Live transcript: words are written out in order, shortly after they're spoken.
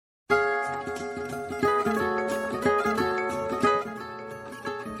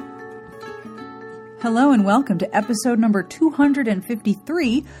Hello and welcome to episode number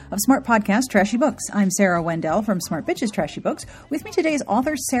 253 of Smart Podcast Trashy Books. I'm Sara Wendell from Smart Bitches Trashy Books. With me today is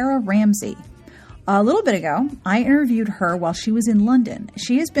author Sara Ramsey. A little bit ago, I interviewed her while she was in London.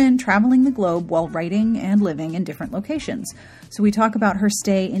 She has been traveling the globe while writing and living in different locations. So we talk about her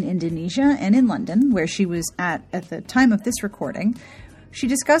stay in Indonesia and in London, where she was at the time of this recording. She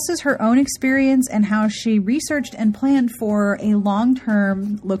discusses her own experience and how she researched and planned for a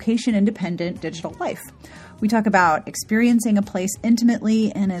long-term, location-independent digital life. We talk about experiencing a place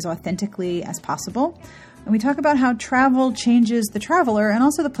intimately and as authentically as possible. And we talk about how travel changes the traveler and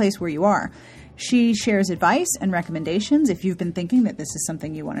also the place where you are. She shares advice and recommendations if you've been thinking that this is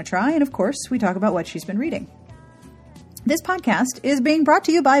something you want to try. And of course, we talk about what she's been reading. This podcast is being brought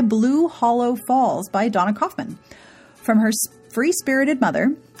to you by Blue Hollow Falls by Donna Kaufman. From her free-spirited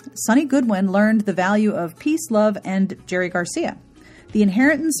mother, Sunny Goodwin learned the value of peace, love, and Jerry Garcia. The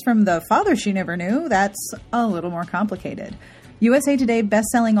inheritance from the father she never knew, that's a little more complicated. USA Today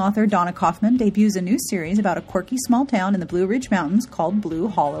best-selling author Donna Kaufman debuts a new series about a quirky small town in the Blue Ridge Mountains called Blue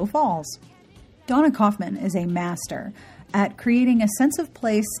Hollow Falls. Donna Kaufman is a master at creating a sense of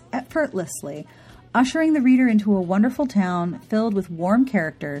place effortlessly, ushering the reader into a wonderful town filled with warm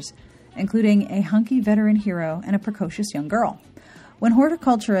characters, including a hunky veteran hero and a precocious young girl. When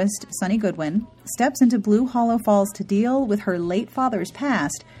horticulturist Sunny Goodwin steps into Blue Hollow Falls to deal with her late father's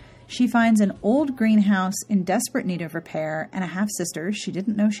past, she finds an old greenhouse in desperate need of repair and a half-sister she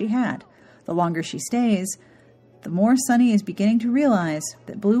didn't know she had. The longer she stays, the more Sunny is beginning to realize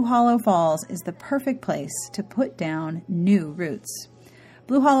that Blue Hollow Falls is the perfect place to put down new roots.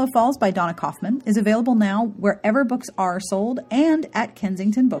 Blue Hollow Falls by Donna Kaufman is available now wherever books are sold and at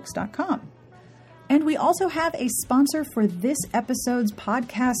kensingtonbooks.com. And we also have a sponsor for this episode's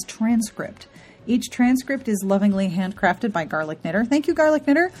podcast transcript. Each transcript is lovingly handcrafted by Garlic Knitter. Thank you, Garlic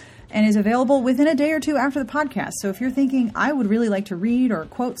Knitter, and is available within a day or two after the podcast. So if you're thinking, I would really like to read or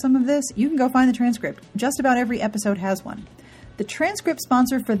quote some of this, you can go find the transcript. Just about every episode has one. The transcript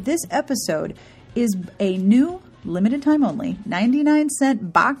sponsor for this episode is a new, limited time only,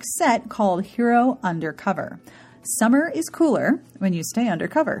 99-cent box set called Hero Undercover. Summer is cooler when you stay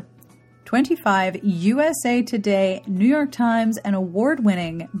undercover. 25 USA Today, New York Times, and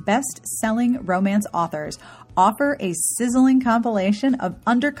award-winning best-selling romance authors offer a sizzling compilation of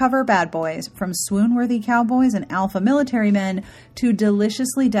undercover bad boys, from swoon-worthy cowboys and alpha military men to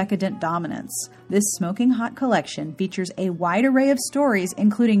deliciously decadent dominants. This smoking hot collection features a wide array of stories,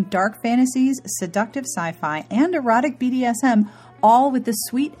 including dark fantasies, seductive sci-fi, and erotic BDSM, all with the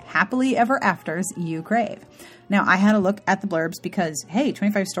sweet happily ever afters you crave. Now, I had a look at the blurbs because, hey,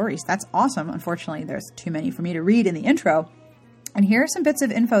 25 stories, that's awesome. Unfortunately, there's too many for me to read in the intro. And here are some bits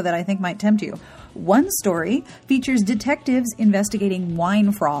of info that I think might tempt you. One story features detectives investigating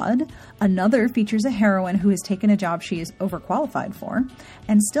wine fraud. Another features a heroine who has taken a job she is overqualified for.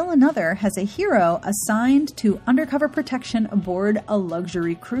 And still another has a hero assigned to undercover protection aboard a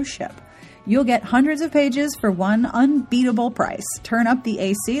luxury cruise ship. You'll get hundreds of pages for one unbeatable price. Turn up the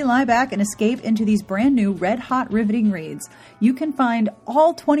AC, lie back, and escape into these brand new red-hot riveting reads. You can find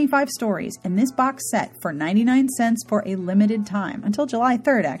all 25 stories in this box set for 99 cents for a limited time, until July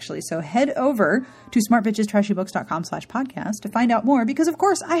 3rd, actually. So head over to smartbitchestrashybooks.com/podcast to find out more, because, of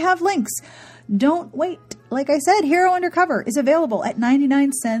course, I have links. Don't wait. Like I said, Hero Undercover is available at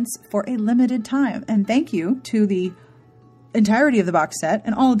 99 cents for a limited time. And thank you to the entirety of the box set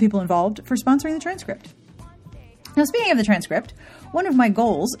and all the people involved for sponsoring the transcript. Now, speaking of the transcript, one of my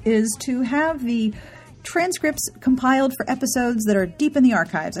goals is to have the transcripts compiled for episodes that are deep in the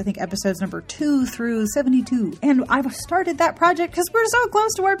archives. I think episodes number 2 through 72. And I've started that project because we're so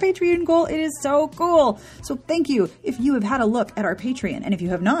close to our Patreon goal. It is so cool. So thank you if you have had a look at our Patreon. And if you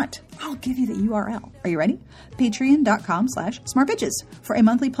have not, I'll give you the URL. Are you ready? Patreon.com/smartbitches. For a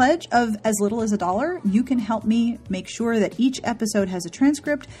monthly pledge of as little as $1, you can help me make sure that each episode has a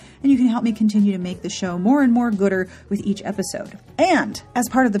transcript, and you can help me continue to make the show more and more gooder with each episode. And as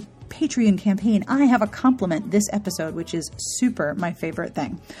part of the Patreon campaign, I have a compliment this episode, which is super my favorite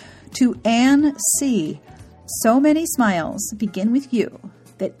thing. To Anne C. So many smiles begin with you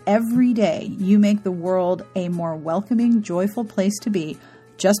that every day you make the world a more welcoming, joyful place to be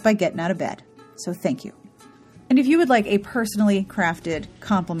just by getting out of bed. So thank you. And if you would like a personally crafted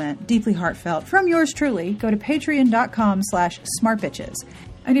compliment, deeply heartfelt, from yours truly, go to patreon.com/smartbitches.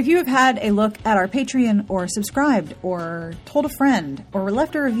 And if you have had a look at our Patreon, or subscribed, or told a friend, or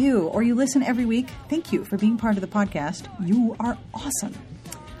left a review, or you listen every week, thank you for being part of the podcast. You are awesome.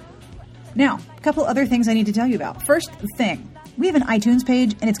 Now, a couple other things I need to tell you about. First thing, we have an iTunes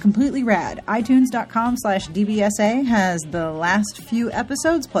page, and it's completely rad. iTunes.com/DBSA has the last few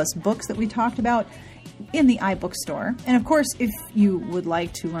episodes, plus books that we talked about in the iBookstore. And of course, if you would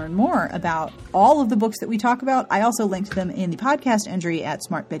like to learn more about all of the books that we talk about, I also linked them in the podcast entry at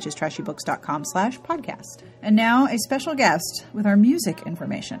smartbitchestrashybooks.com/podcast. And now a special guest with our music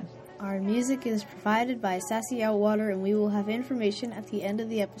information. Our music is provided by Sassy Outwater, and we will have information at the end of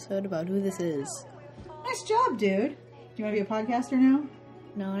the episode about who this is. Nice job, dude. Do you want to be a podcaster now?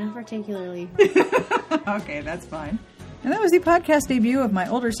 No, not particularly. Okay, that's fine. And that was the podcast debut of my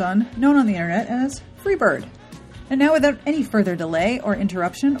older son, known on the internet as Freebird. And now, without any further delay or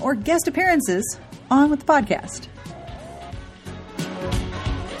interruption or guest appearances, on with the podcast.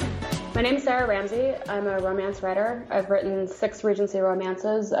 My name is Sara Ramsey. I'm a romance writer. I've written 6 Regency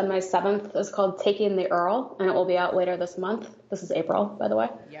romances, and my 7th is called Taking the Earl, and it will be out later this month. This is April, by the way.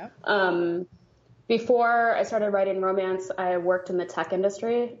 Yep. Before I started writing romance, I worked in the tech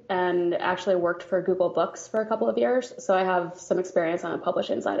industry and actually worked for Google Books for a couple of years, so I have some experience on the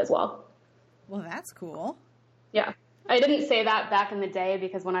publishing side as well. Well, that's cool. Yeah. I didn't say that back in the day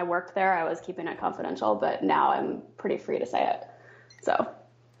because when I worked there, I was keeping it confidential, but now I'm pretty free to say it. So.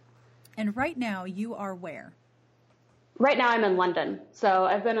 And right now, you are where? Right now, I'm in London. So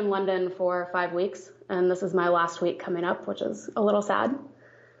I've been in London for 5 weeks, and this is my last week coming up, which is a little sad.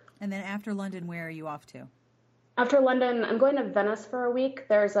 And then after London, where are you off to? After London, I'm going to Venice for a week.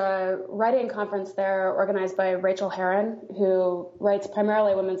 There's a writing conference there organized by Rachel Herron, who writes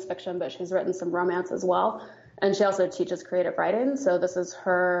primarily women's fiction, but she's written some romance as well. And she also teaches creative writing. So this is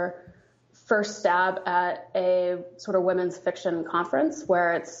her first stab at a sort of women's fiction conference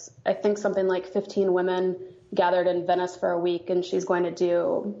where it's, I think, something like 15 women gathered in Venice for a week. And she's going to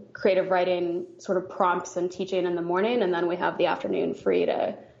do creative writing sort of prompts and teaching in the morning. And then we have the afternoon free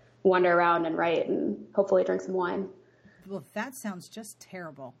to wander around and write and hopefully drink some wine. Well, that sounds just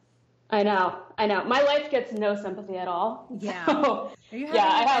terrible. I know. My life gets no sympathy at all. Yeah. So,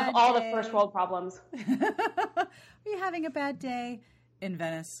 I have all the first world problems. Are you having a bad day in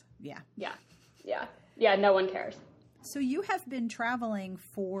Venice? Yeah. Yeah, no one cares. So you have been traveling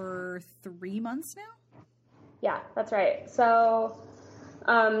for 3 months now? Yeah, that's right. So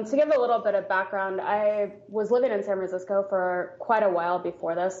to give a little bit of background, I was living in San Francisco for quite a while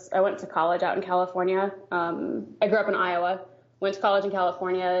before this. I went to college out in California. I grew up in Iowa, went to college in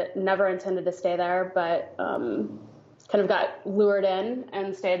California, never intended to stay there, but kind of got lured in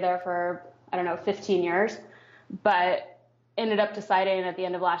and stayed there for, 15 years. But ended up deciding at the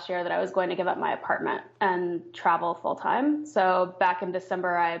end of last year that I was going to give up my apartment and travel full time. So back in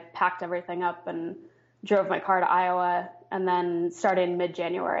December, I packed everything up and drove my car to Iowa. And then starting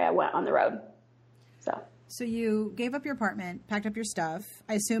mid-January, I went on the road. So you gave up your apartment, packed up your stuff.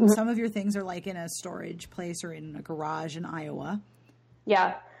 I assume some of your things are like in a storage place or in a garage in Iowa.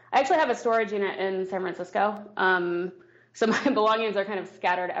 Yeah. I actually have a storage unit in San Francisco. So my belongings are kind of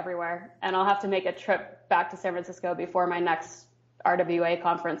scattered everywhere. And I'll have to make a trip back to San Francisco before my next RWA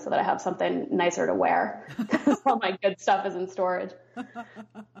conference so that I have something nicer to wear. Because all my good stuff is in storage.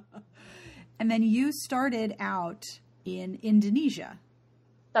 And then you started out in Indonesia.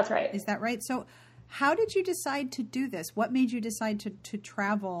 That's right. Is that right? So how did you decide to do this? What made you decide to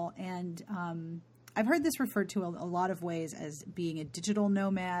travel? And I've heard this referred to a lot of ways as being a digital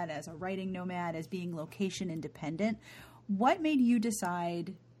nomad, as a writing nomad, as being location independent. What made you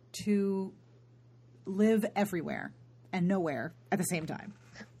decide to live everywhere and nowhere at the same time?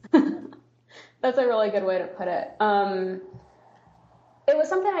 That's a really good way to put it. It was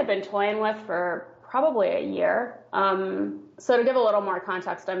something I'd been toying with for probably a year. So to give a little more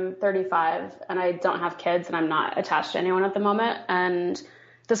context, I'm 35 and I don't have kids and I'm not attached to anyone at the moment. And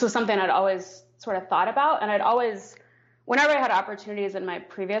this was something I'd always sort of thought about. And I'd always, whenever I had opportunities in my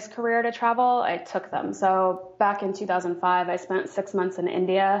previous career to travel, I took them. So back in 2005, I spent 6 months in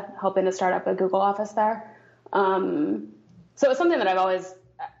India helping to start up a Google office there. So it was something that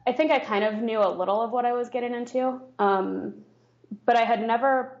I think I kind of knew a little of what I was getting into. But I had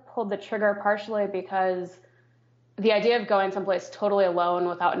never pulled the trigger, partially because the idea of going someplace totally alone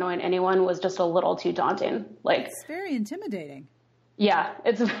without knowing anyone was just a little too daunting. It's very intimidating. Yeah,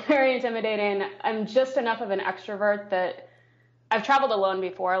 it's very intimidating. I'm just enough of an extrovert that I've traveled alone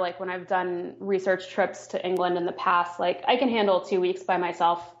before. Like when I've done research trips to England in the past, like I can handle 2 weeks by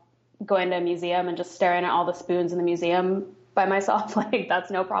myself going to a museum and just staring at all the spoons in the museum by myself. Like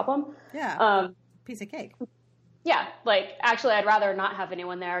that's no problem. Yeah. Piece of cake. Yeah. Like actually I'd rather not have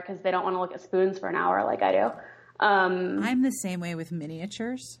anyone there because they don't want to look at spoons for an hour like I do. I'm the same way with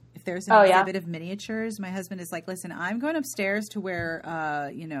miniatures. If there's an exhibit of miniatures, my husband is like, listen, I'm going upstairs to where,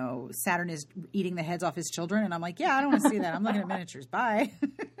 Saturn is eating the heads off his children. And I'm like, yeah, I don't want to see that. I'm looking at miniatures. Bye.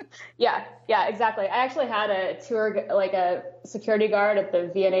 Yeah, exactly. I actually had a tour, like a security guard at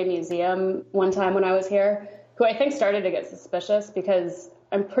the V&A Museum one time when I was here, who I think started to get suspicious because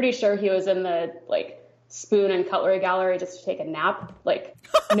I'm pretty sure he was in the like spoon and cutlery gallery just to take a nap. Like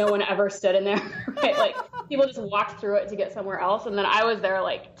no one ever stood in there, right? Like people just walked through it to get somewhere else. And then I was there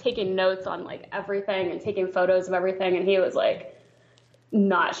like taking notes on like everything and taking photos of everything. And he was like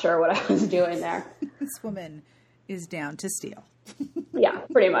not sure what I was doing there. This woman is down to steal. Yeah,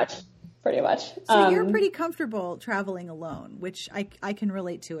 pretty much. So you're pretty comfortable traveling alone, which I can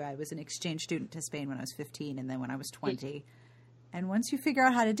relate to. I was an exchange student to Spain when I was 15 and then when I was 20. And once you figure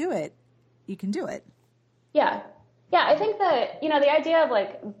out how to do it, you can do it. Yeah. Yeah, I think that, the idea of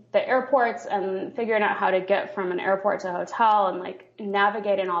like the airports and figuring out how to get from an airport to a hotel and like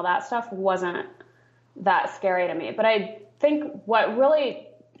navigating all that stuff wasn't that scary to me. But I think what really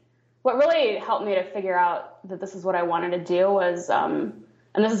helped me to figure out that this is what I wanted to do was,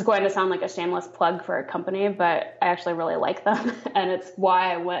 and this is going to sound like a shameless plug for a company, but I actually really like them. And it's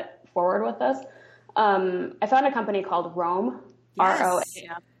why I went forward with this. I found a company called Roam,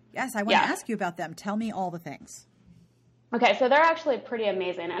 R-O-A-M. Yes, I want to ask you about them. Tell me all the things. Okay, so they're actually pretty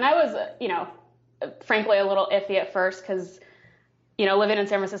amazing. And I was, frankly, a little iffy at first because, living in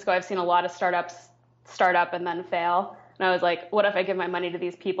San Francisco, I've seen a lot of startups start up and then fail. And I was like, what if I give my money to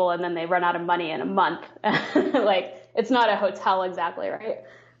these people and then they run out of money in a month? Like, it's not a hotel exactly, right?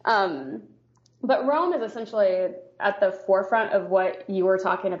 But Roam is essentially at the forefront of what you were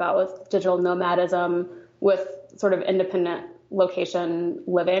talking about with digital nomadism, with sort of independent location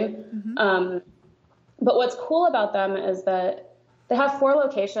living. Mm-hmm. But what's cool about them is that they have 4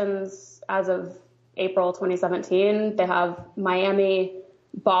 locations as of April 2017. They have Miami,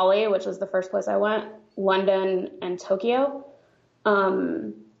 Bali, which is the first place I went, London, and Tokyo.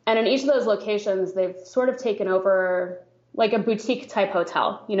 And in each of those locations, they've sort of taken over like a boutique type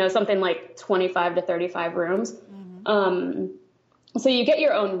hotel, something like 25 to 35 rooms. Mm-hmm. So you get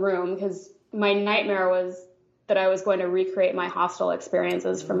your own room because my nightmare was that I was going to recreate my hostel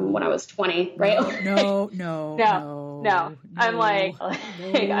experiences from when I was 20, right? No. I'm like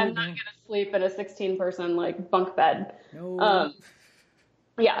I'm not going to sleep in a 16-person like bunk bed. No.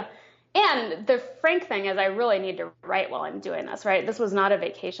 Yeah. And the frank thing is I really need to write while I'm doing this, right? This was not a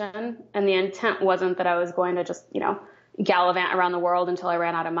vacation. And the intent wasn't that I was going to just, gallivant around the world until I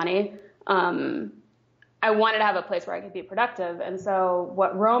ran out of money. I wanted to have a place where I could be productive. And so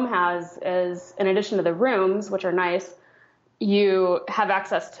what Roam has is, in addition to the rooms, which are nice, you have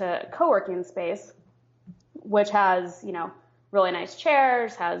access to co-working space, which has, really nice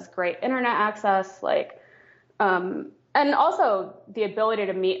chairs, has great internet access, and also the ability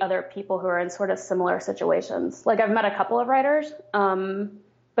to meet other people who are in sort of similar situations. Like I've met a couple of writers,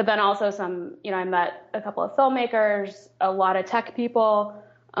 but then also some, I met a couple of filmmakers, a lot of tech people,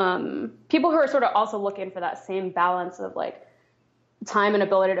 people who are sort of also looking for that same balance of like time and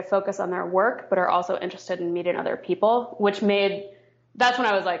ability to focus on their work, but are also interested in meeting other people, that's when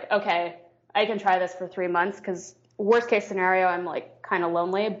I was like, okay, I can try this for 3 months because worst case scenario, I'm like kind of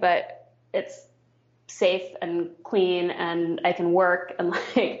lonely, but it's safe and clean and I can work and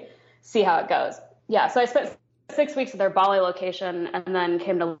like see how it goes. Yeah. So I spent 6 weeks at their Bali location and then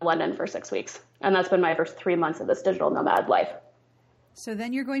came to London for 6 weeks. And that's been my first 3 months of this digital nomad life. So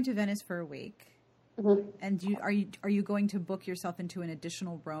then you're going to Venice for a week. Mm-hmm. And are you going to book yourself into an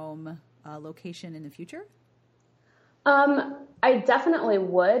additional Roam location in the future? I definitely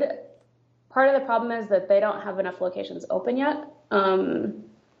would. Part of the problem is that they don't have enough locations open yet.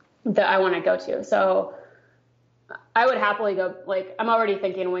 That I want to go to. So I would happily go, like, I'm already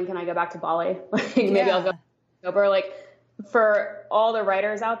thinking, when can I go back to Bali? Maybe I'll go in October. Like, for all the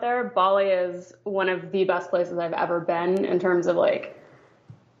writers out there, Bali is one of the best places I've ever been in terms of like,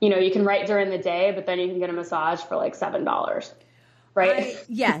 you can write during the day, but then you can get a massage for like $7. Right?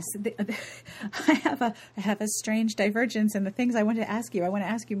 Yes. I have a strange divergence in the things I want to ask you. I want to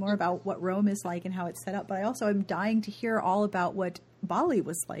ask you more about what Roam is like and how it's set up, but I also am dying to hear all about what Bali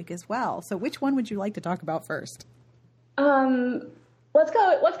was like as well. So which one would you like to talk about first? Let's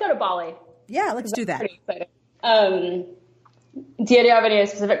go to Bali. Yeah, let's do that. Pretty exciting. Do you have any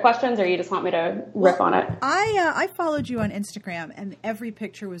specific questions, or you just want me to riff on it? I followed you on Instagram, and every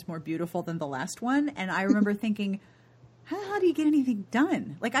picture was more beautiful than the last one. And I remember thinking, how do you get anything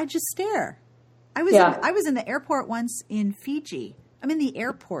done? Like, I just stare. I was in the airport once in Fiji. I'm in the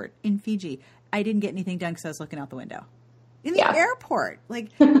airport in Fiji. I didn't get anything done because I was looking out the window. In the airport,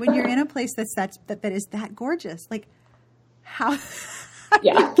 like when you're in a place that is that gorgeous, like how do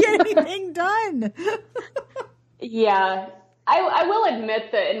you get anything done? Yeah. I will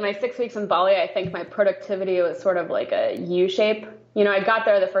admit that in my 6 weeks in Bali, I think my productivity was sort of like a U shape. You know, I got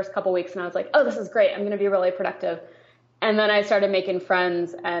there the first couple weeks and I was like, oh, this is great. I'm going to be really productive. And then I started making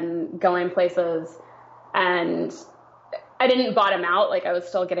friends and going places, and I didn't bottom out. Like, I was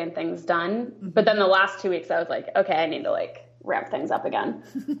still getting things done. But then the last 2 weeks I was like, okay, I need to like ramp things up again.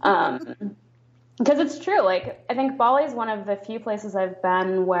 Because it's true. Like, I think Bali is one of the few places I've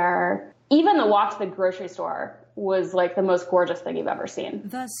been where even the walk to the grocery store was like the most gorgeous thing you've ever seen.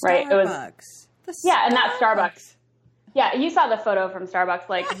 The Starbucks. Right? It was, and that Starbucks. Yeah, you saw the photo from Starbucks.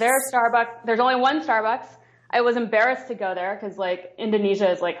 Like, yes. Their Starbucks, there's only one Starbucks. I was embarrassed to go there because, like, Indonesia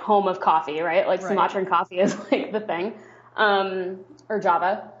is, like, home of coffee, right? Like, Sumatran coffee is, like, the thing, or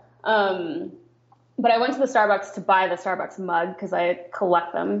Java. But I went to the Starbucks to buy the Starbucks mug because I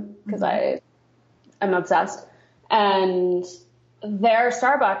collect them because I'm obsessed. And their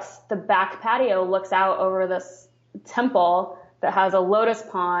Starbucks, the back patio looks out over this temple that has a lotus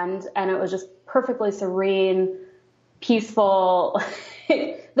pond, and it was just perfectly serene, peaceful,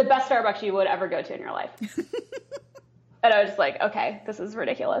 the best Starbucks you would ever go to in your life. And I was just like, okay, this is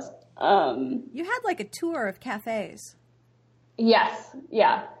ridiculous. You had like a tour of cafes. Yes.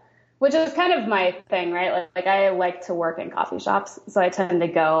 Yeah. Which is kind of my thing, right? Like I like to work in coffee shops. So I tend to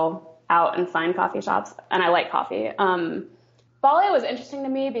go out and find coffee shops, and I like coffee. Bali was interesting to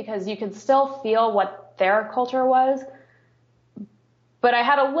me because you could still feel what their culture was, but I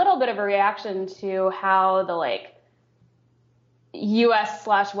had a little bit of a reaction to how the like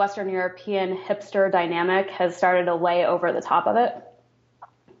US/Western European hipster dynamic has started to lay over the top of it.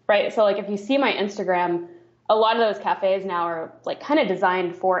 Right. So like if you see my Instagram, a lot of those cafes now are like kind of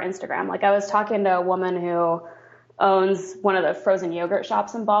designed for Instagram. Like I was talking to a woman who owns one of the frozen yogurt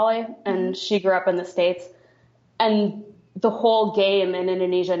shops in Bali, and she grew up in the States, and the whole game in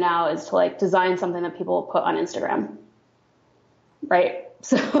Indonesia now is to like design something that people will put on Instagram. Right.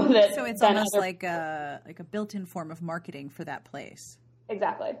 So it's almost like a built-in form of marketing for that place.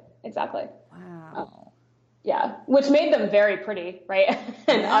 Exactly. Wow. Yeah. Which made them very pretty, right?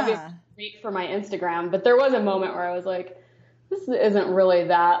 And obviously great for my Instagram. But there was a moment where I was like, this isn't really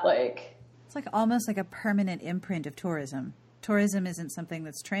that like. It's like almost like a permanent imprint of tourism. Tourism isn't something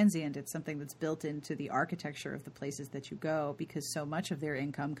that's transient. It's something that's built into the architecture of the places that you go, because so much of their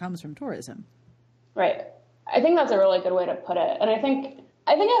income comes from tourism. Right. I think that's a really good way to put it. And I think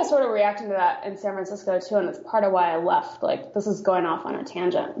I was sort of reacting to that in San Francisco too, and it's part of why I left. Like, this is going off on a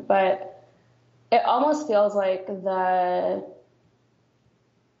tangent, but it almost feels like the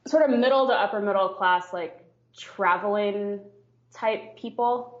sort of middle to upper middle class, like traveling type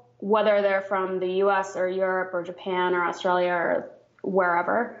people, whether they're from the US or Europe or Japan or Australia or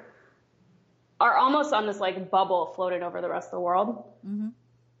wherever, are almost on this like bubble floating over the rest of the world. Mm-hmm.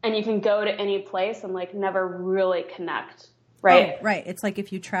 And you can go to any place and like never really connect. Right. Oh, right. It's like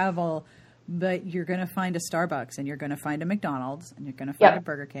if you travel, but you're going to find a Starbucks and you're going to find a McDonald's and you're going to find a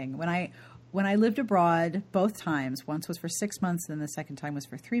Burger King. When I lived abroad, both times, once was for 6 months, then the second time was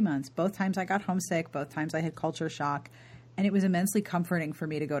for 3 months. Both times I got homesick. Both times I had culture shock. And it was immensely comforting for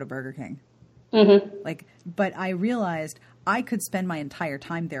me to go to Burger King. Mm-hmm. But I realized I could spend my entire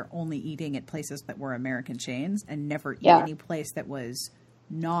time there only eating at places that were American chains and never eat any place that was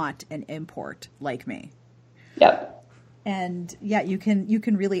not an import like me. Yep. And you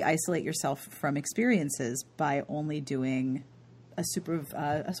can really isolate yourself from experiences by only doing a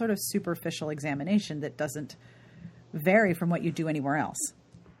sort of superficial examination that doesn't vary from what you do anywhere else.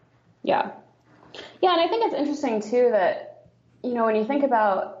 Yeah. Yeah, and I think it's interesting too that, you know, when you think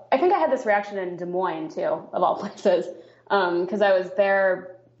about, I think I had this reaction in Des Moines too, of all places, because I was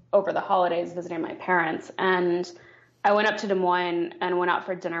there over the holidays visiting my parents, and I went up to Des Moines and went out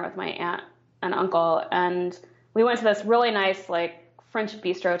for dinner with my aunt and uncle, and we went to this really nice, like, French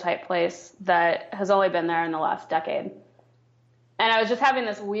bistro type place that has only been there in the last decade. And I was just having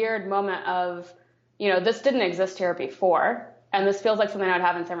this weird moment of, you know, this didn't exist here before, and this feels like something I would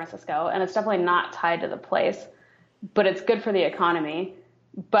have in San Francisco, and it's definitely not tied to the place, but it's good for the economy.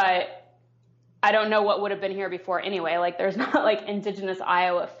 But I don't know what would have been here before anyway. Like, there's not, like, indigenous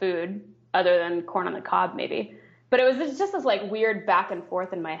Iowa food other than corn on the cob, maybe. But it was just this, like, weird back and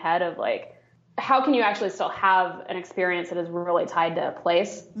forth in my head of, like, how can you actually still have an experience that is really tied to a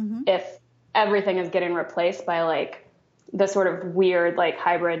place if everything is getting replaced by, like, this sort of weird, like,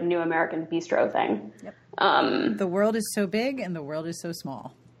 hybrid new American bistro thing? Yep. The world is so big and the world is so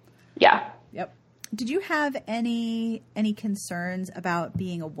small. Yeah. Yep. Did you have any concerns about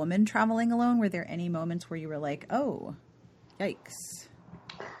being a woman traveling alone? Were there any moments where you were like, oh, yikes?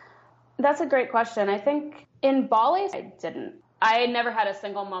 That's a great question. I think in Bali, I didn't. I never had a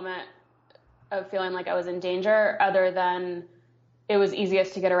single moment of feeling like I was in danger, other than it was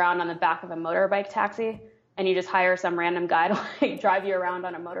easiest to get around on the back of a motorbike taxi, and you just hire some random guy to like drive you around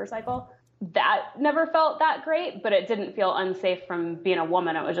on a motorcycle. That never felt that great, but it didn't feel unsafe from being a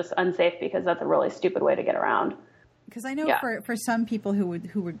woman. It was just unsafe because that's a really stupid way to get around. Because I know for some people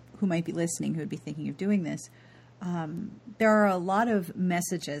who might be listening, who would be thinking of doing this, there are a lot of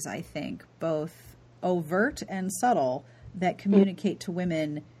messages, I think, both overt and subtle, that communicate to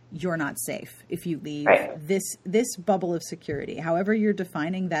women, you're not safe if you leave this bubble of security. However you're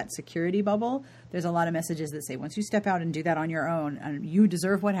defining that security bubble, there's a lot of messages that say, once you step out and do that on your own, you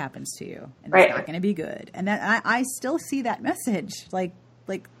deserve what happens to you, and it's not going to be good. And that I still see that message like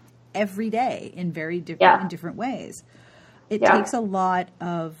every day in very different in different ways. It takes a lot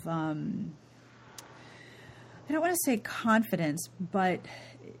of I don't want to say confidence, but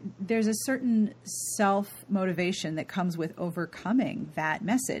there's a certain self-motivation that comes with overcoming that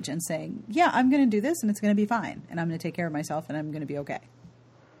message and saying, yeah, I'm going to do this and it's going to be fine. And I'm going to take care of myself and I'm going to be okay.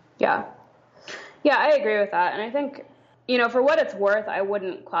 Yeah. Yeah, I agree with that. And I think, for what it's worth, I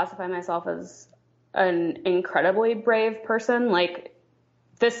wouldn't classify myself as an incredibly brave person. Like,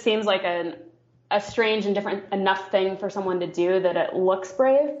 this seems like a strange and different enough thing for someone to do that it looks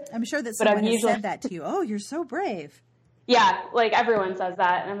brave. I'm sure that someone has said that to you. Oh, you're so brave. Yeah, like everyone says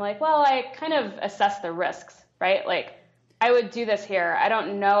that. And I'm like, well, I kind of assess the risks, right? Like, I would do this here. I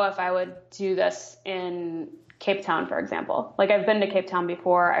don't know if I would do this in Cape Town, for example. Like, I've been to Cape Town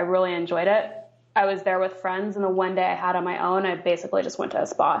before. I really enjoyed it. I was there with friends, and the one day I had on my own, I basically just went to a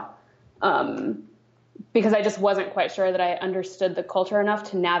spa. Because I just wasn't quite sure that I understood the culture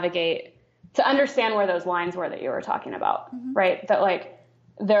enough to understand where those lines were that you were talking about, right? That, like,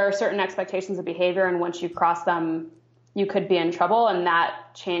 there are certain expectations of behavior, and once you cross them, you could be in trouble, and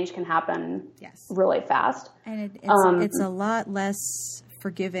that change can happen really fast. And it's a lot less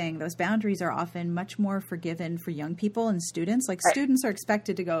forgiving. Those boundaries are often much more forgiven for young people and students. Like, students are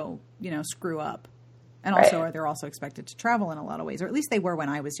expected to go, screw up. And also, they're also expected to travel in a lot of ways, or at least they were when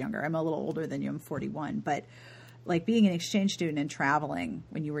I was younger. I'm a little older than you. I'm 41. But like, being an exchange student and traveling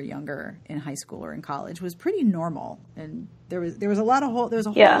when you were younger in high school or in college was pretty normal. And there was a whole lot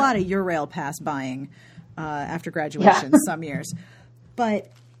of Eurail pass buying after graduation some years.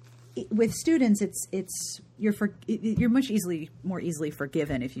 But with students, you're much more easily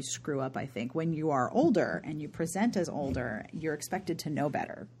forgiven if you screw up, I think. When you are older and you present as older, you're expected to know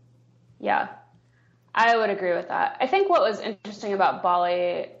better. Yeah, I would agree with that. I think what was interesting about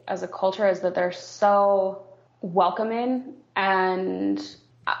Bali as a culture is that they're so welcoming, and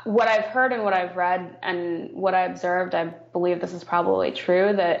what I've heard and what I've read and what I observed, I believe this is probably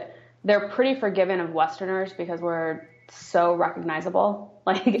true, that they're pretty forgiving of Westerners because we're so recognizable.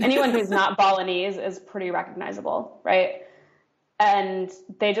 Like, anyone who's not Balinese is pretty recognizable, right? And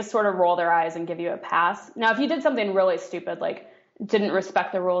they just sort of roll their eyes and give you a pass. Now, if you did something really stupid, like didn't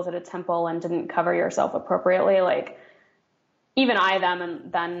respect the rules at a temple and didn't cover yourself appropriately, like, even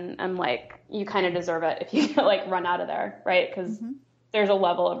then I'm like, you kind of deserve it if you like run out of there, right? Because there's a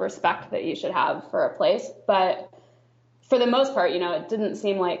level of respect that you should have for a place. But for the most part, it didn't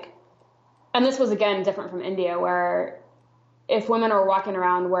seem like, and this was, again, different from India, where if women are walking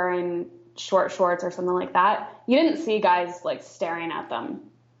around wearing short shorts or something like that, you didn't see guys like staring at them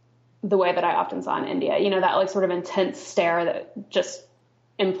the way that I often saw in India. That like sort of intense stare that just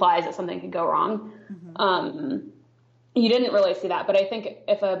implies that something could go wrong. You didn't really see that. But I think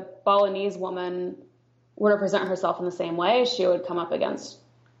if a Balinese woman were to present herself in the same way, she would come up against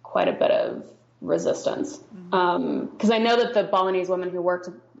quite a bit of resistance. Because I know that the Balinese women who worked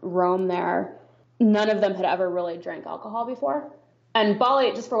Rome there, none of them had ever really drank alcohol before. And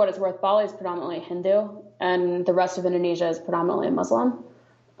Bali, just for what it's worth, Bali is predominantly Hindu, and the rest of Indonesia is predominantly Muslim.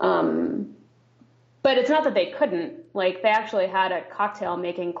 But it's not that they couldn't. Like, they actually had a cocktail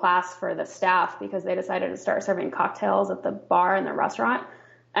making class for the staff because they decided to start serving cocktails at the bar in the restaurant.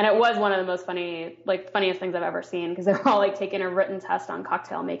 And it was one of the most funniest things I've ever seen, because they were all like taking a written test on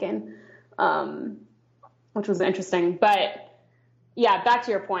cocktail making, which was interesting. But yeah, back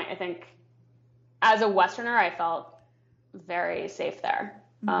to your point, I think as a Westerner, I felt very safe there,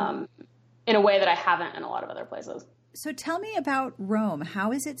 in a way that I haven't in a lot of other places. So tell me about Rome.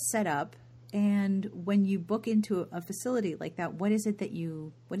 How is it set up? And when you book into a facility like that, what is it that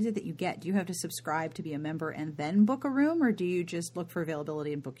you get? Do you have to subscribe to be a member and then book a room, or do you just look for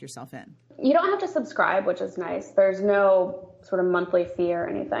availability and book yourself in? You don't have to subscribe, which is nice. There's no sort of monthly fee or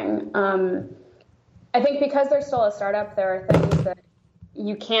anything. I think because they're still a startup, there are things that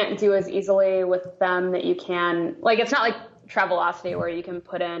you can't do as easily with them that you can. Like, it's not like Travelocity where you can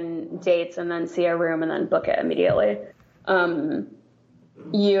put in dates and then see a room and then book it immediately.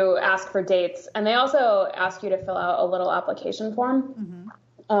 you ask for dates, and they also ask you to fill out a little application form.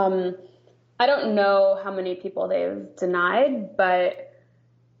 I don't know how many people they've denied, but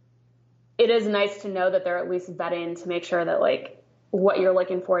it is nice to know that they're at least vetting to make sure that like what you're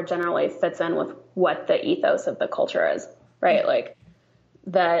looking for generally fits in with what the ethos of the culture is, right? Like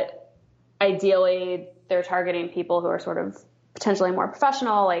that ideally they're targeting people who are sort of potentially more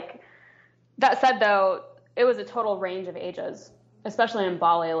professional. Like that said, though, it was a total range of ages, especially in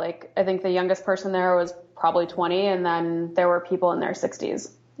Bali. Like I think the youngest person there was probably 20, and then there were people in their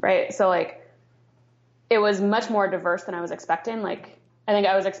 60s, right? So like it was much more diverse than I was expecting. Like I think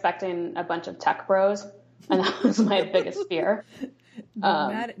I was expecting a bunch of tech bros, and that was my biggest fear.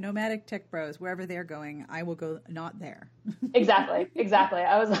 Nomadic tech bros, wherever they're going, I will go not there. Exactly.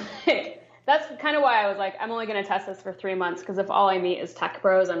 I was like, that's kind of why I was like, I'm only going to test this for 3 months, because if all I meet is tech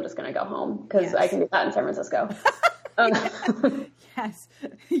bros, I'm just going to go home, because I can do that in San Francisco.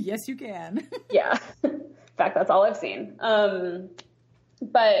 Yes, you can. Yeah. In fact, that's all I've seen.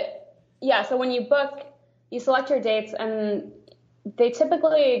 But yeah, so when you book, you select your dates, and they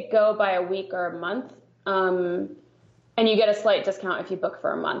typically go by a week or a month. And you get a slight discount if you book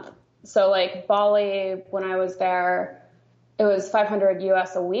for a month. So like Bali, when I was there, it was $500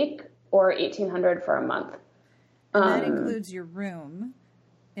 US a week or $1,800 for a month. And that includes your room,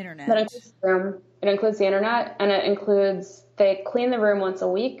 internet. That includes the room. It includes the internet, and it includes, they clean the room once a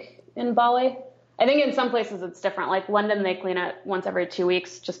week in Bali. I think in some places it's different. Like London, they clean it once every 2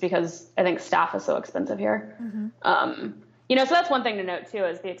 weeks, just because I think staff is so expensive here. So that's one thing to note too,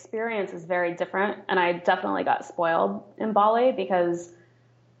 is the experience is very different. And I definitely got spoiled in Bali because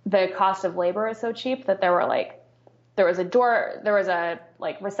the cost of labor is so cheap that there was a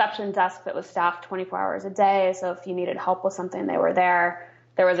reception desk that was staffed 24 hours a day. So if you needed help with something, they were there.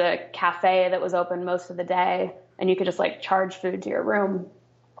 There was a cafe that was open most of the day, and you could just like charge food to your room.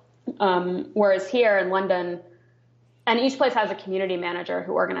 Whereas here in London, and each place has a community manager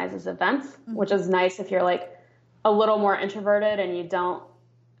who organizes events, which is nice if you're like a little more introverted and you don't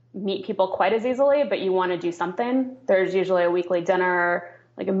meet people quite as easily, but you want to do something. There's usually a weekly dinner,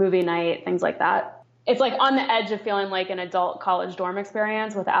 like a movie night, things like that. It's like on the edge of feeling like an adult college dorm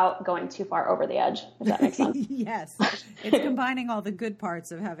experience without going too far over the edge, if that makes sense. Yes. It's combining all the good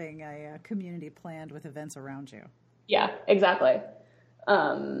parts of having a community planned with events around you. Yeah, exactly.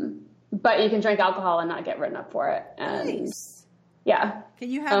 But you can drink alcohol and not get written up for it. And nice. Yeah.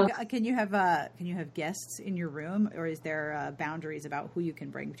 Can you have guests in your room, or is there boundaries about who you can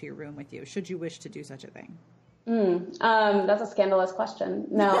bring to your room with you, should you wish to do such a thing? That's a scandalous question.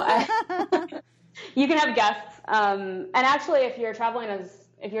 No, you can have guests. And actually, if you're traveling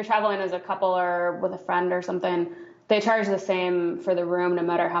as a couple or with a friend or something, they charge the same for the room, no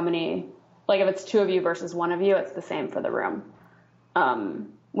matter how many. Like if it's 2 of you versus 1 of you, it's the same for the room,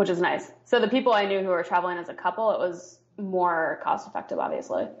 which is nice. So the people I knew who were traveling as a couple, it was more cost effective,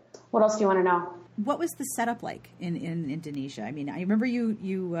 obviously. What else do you want to know? What was the setup like in Indonesia? I mean, I remember you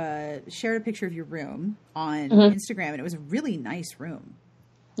shared a picture of your room on Instagram, and it was a really nice room.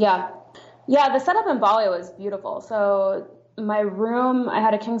 Yeah, the setup in Bali was beautiful. So my room, I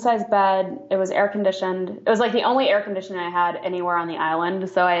had a king size bed. It was air conditioned. It was like the only air conditioning I had anywhere on the island.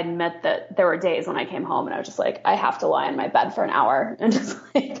 So I admit that there were days when I came home and I was just like, I have to lie in my bed for an hour and just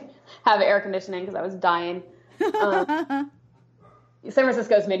like have air conditioning because I was dying. San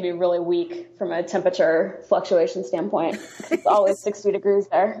Francisco's made me really weak from a temperature fluctuation standpoint. It's always 60 degrees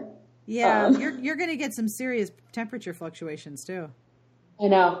there. Yeah, you're going to get some serious temperature fluctuations too. I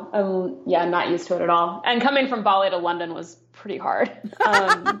know. I'm not used to it at all. And coming from Bali to London was pretty hard.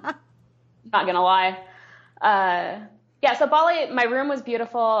 Not going to lie. So Bali, my room was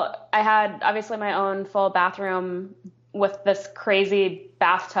beautiful. I had obviously my own full bathroom with this crazy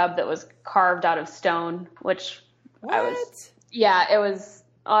bathtub that was carved out of stone, which I'll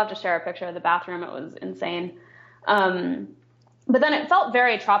have to share a picture of the bathroom. It was insane. But then it felt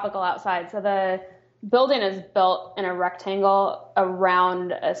very tropical outside. So the building is built in a rectangle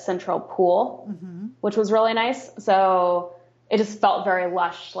around a central pool, which was really nice. So it just felt very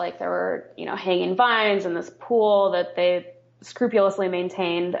lush. Like there were, hanging vines in this pool that they scrupulously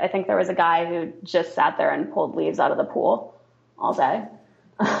maintained. I think there was a guy who just sat there and pulled leaves out of the pool all day.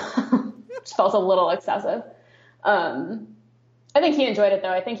 Which felt a little excessive. I think he enjoyed it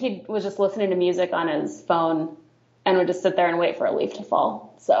though. I think he was just listening to music on his phone and would just sit there and wait for a leaf to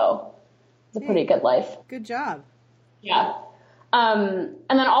fall. So it's a pretty good life. Good job. Yeah. And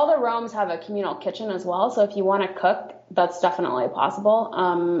then all the rooms have a communal kitchen as well. So if you want to cook, that's definitely possible.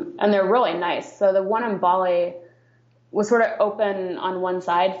 And they're really nice. So the one in Bali was sort of open on one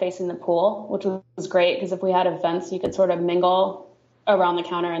side facing the pool, which was great because if we had events, you could sort of mingle around the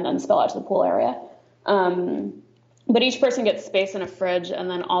counter and then spill out to the pool area. But each person gets space in a fridge and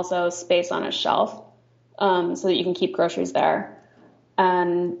then also space on a shelf, so that you can keep groceries there.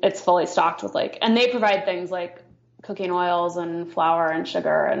 And it's fully stocked with and they provide things like cooking oils and flour and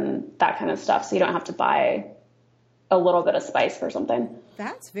sugar and that kind of stuff. So you don't have to buy a little bit of spice for something.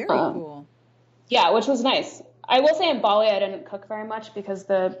 That's very cool. Yeah, which was nice. I will say in Bali, I didn't cook very much because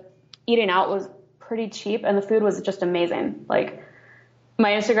the eating out was pretty cheap and the food was just amazing. Like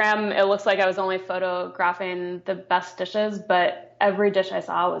my Instagram, it looks like I was only photographing the best dishes, but every dish I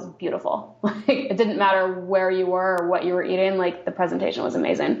saw was beautiful. Like it didn't matter where you were or what you were eating. Like the presentation was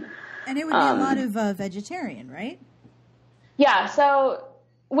amazing. And it would be a lot of vegetarian, right? Yeah. So,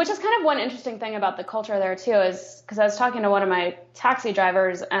 which is kind of one interesting thing about the culture there too, is because I was talking to one of my taxi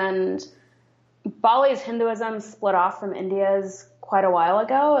drivers, and Bali's Hinduism split off from India's quite a while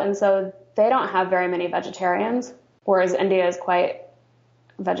ago. And so they don't have very many vegetarians, whereas India is quite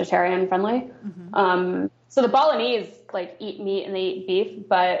vegetarian friendly. Mm-hmm. So the Balinese eat meat and they eat beef,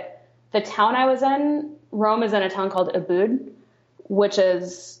 but the town I was in, Rome, is in a town called Ubud, which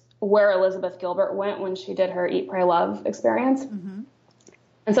is where Elizabeth Gilbert went when she did her Eat, Pray, Love experience. Mm-hmm.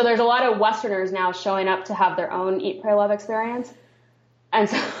 And so there's a lot of Westerners now showing up to have their own Eat, Pray, Love experience. And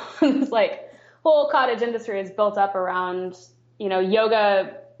so this whole cottage industry is built up around,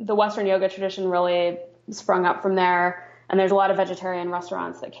 yoga. The Western yoga tradition really sprung up from there. And there's a lot of vegetarian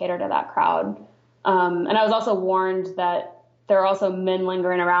restaurants that cater to that crowd. And I was also warned that there are also men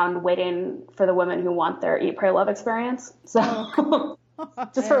lingering around waiting for the women who want their Eat, Pray, Love experience. So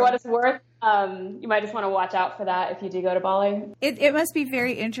just for what it's worth, you might just want to watch out for that if you do go to Bali. It must be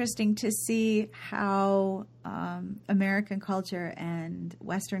very interesting to see how American culture and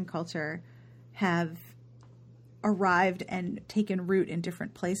Western culture have arrived and taken root in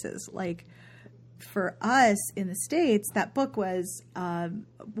different places. Like for us in the States, that book was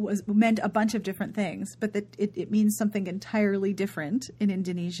meant a bunch of different things, but that it means something entirely different in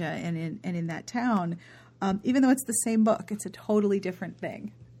Indonesia and in that town. Even though it's the same book, it's a totally different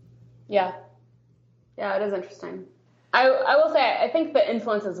thing. Yeah. Yeah, it is interesting. I will say, I think the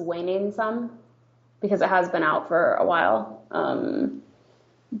influence is waning some because it has been out for a while.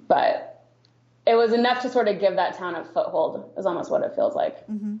 But it was enough to sort of give that town a foothold, is almost what it feels like.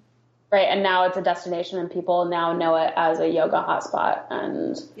 Mm-hmm. Right. And now it's a destination and people now know it as a yoga hotspot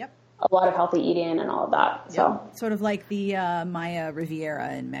and a lot of healthy eating and all of that. Yep. So sort of like the Maya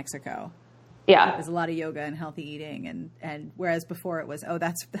Riviera in Mexico. Yeah. There's a lot of yoga and healthy eating. And whereas before it was,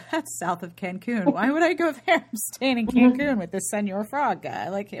 that's south of Cancun. Why would I go there? I'm staying in Cancun with this Senor Frog guy. I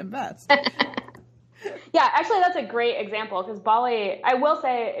like him best. Yeah, actually, that's a great example because Bali, I will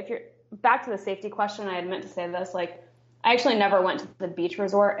say, if you're back to the safety question, I had meant to say this, I actually never went to the beach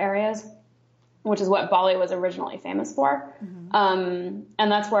resort areas, which is what Bali was originally famous for. Mm-hmm.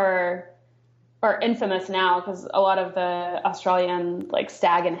 And that's where, or infamous now, because a lot of the Australian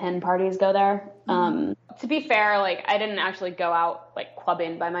stag and hen parties go there. Mm-hmm. To be fair, I didn't actually go out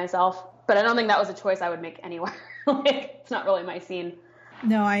clubbing by myself, but I don't think that was a choice I would make anywhere. It's not really my scene.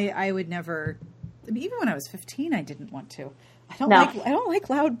 No, I would never. I mean, even when I was 15, I didn't want to. I don't like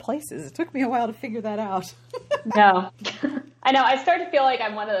loud places. It took me a while to figure that out. No. I know. I start to feel like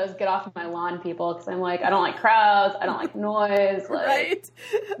I'm one of those get off my lawn people because I'm I don't like crowds. I don't like noise. Right.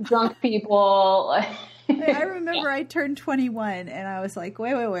 Drunk people. I remember I turned 21 and I was like,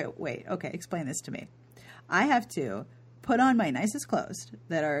 wait. Okay, explain this to me. I have to put on my nicest clothes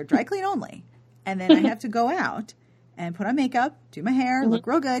that are dry clean only. And then I have to go out and put on makeup, do my hair, look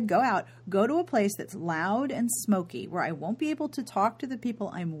real good, go out, go to a place that's loud and smoky where I won't be able to talk to the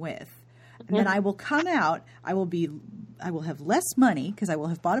people I'm with. And then I will come out, I will have less money because I will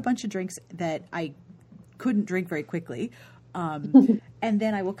have bought a bunch of drinks that I couldn't drink very quickly. And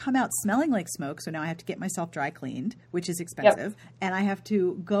then I will come out smelling like smoke. So now I have to get myself dry cleaned, which is expensive. Yep. And I have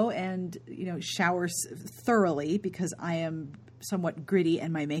to go and, shower thoroughly because I am somewhat gritty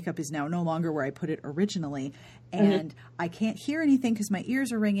and my makeup is now no longer where I put it originally. And I can't hear anything because my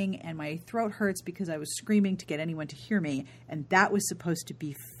ears are ringing and my throat hurts because I was screaming to get anyone to hear me. And that was supposed to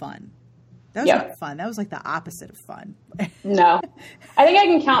be fun. That was not fun. That was the opposite of fun. No. I think I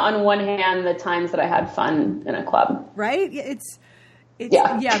can count on one hand the times that I had fun in a club. Right?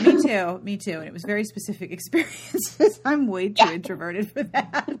 Yeah, me too. And it was very specific experiences. I'm way too introverted for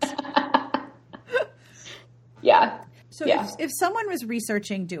that. Yeah. So if someone was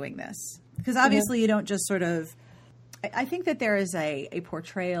researching doing this, because obviously you don't just sort of, I think that there is a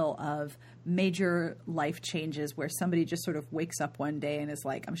portrayal of major life changes where somebody just sort of wakes up one day and is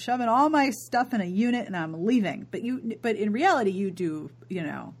like, I'm shoving all my stuff in a unit and I'm leaving. But in reality, you do,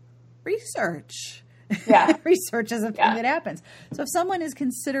 research Yeah. Research is a thing that happens. So if someone is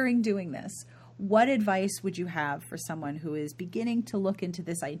considering doing this, what advice would you have for someone who is beginning to look into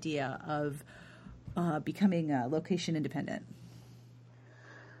this idea of becoming location independent?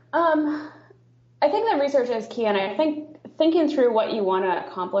 I think that research is key, and I think thinking through what you want to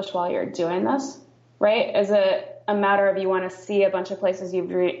accomplish while you're doing this, right? Is it a matter of you want to see a bunch of places you've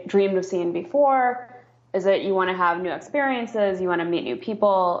dreamed of seeing before? Is it you want to have new experiences? You want to meet new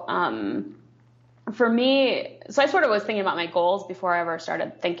people? For me, so I sort of was thinking about my goals before I ever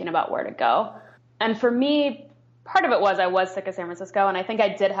started thinking about where to go. And for me, part of it was I was sick of San Francisco, and I think I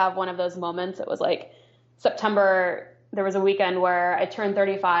did have one of those moments. It was like September, there was a weekend where I turned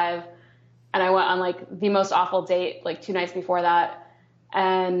 35, and I went on like the most awful date like 2 nights before that.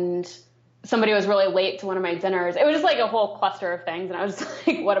 And somebody was really late to one of my dinners. It was just like a whole cluster of things. And I was just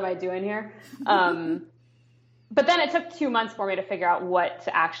like, what am I doing here? But then it took 2 months for me to figure out what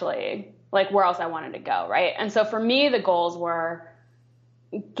to actually, like where else I wanted to go. Right. And so for me, the goals were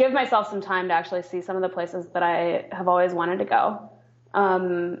give myself some time to actually see some of the places that I have always wanted to go.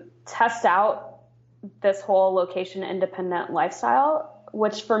 Test out this whole location independent lifestyle,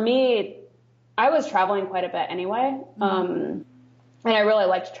 which for me, I was traveling quite a bit anyway. And I really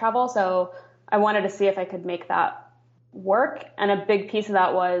liked to travel. So I wanted to see if I could make that work. And a big piece of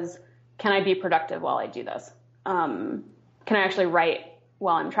that was, can I be productive while I do this? Can I actually write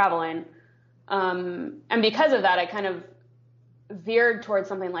while I'm traveling? And because of that, I kind of veered towards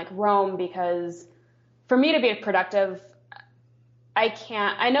something like Rome, because for me to be productive,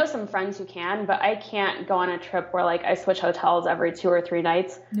 I know some friends who can, but I can't go on a trip where like I switch hotels every 2 or 3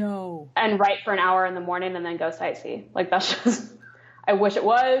 nights. No. And write for an hour in the morning and then go sightsee. Like that's just, I wish it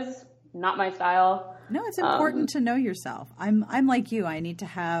was not my style. No, it's important to know yourself. I'm like you. I need to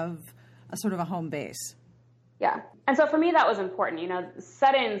have a sort of a home base. Yeah. And so for me, that was important,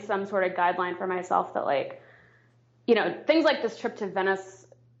 setting some sort of guideline for myself that like, things like this trip to Venice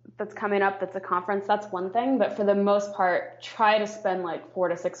that's coming up, that's a conference, that's one thing. But for the most part, try to spend like 4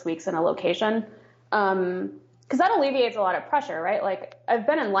 to 6 weeks in a location. Because that alleviates a lot of pressure, right? Like I've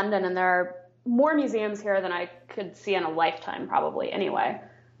been in London and there are more museums here than I could see in a lifetime probably anyway.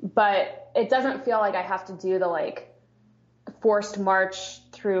 But it doesn't feel like I have to do the like forced march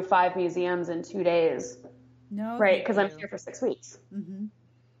through 5 museums in 2 days. No. Right? Because I'm here for 6 weeks. Mm-hmm.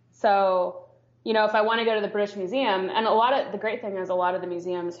 So, if I want to go to the British Museum, and the great thing is a lot of the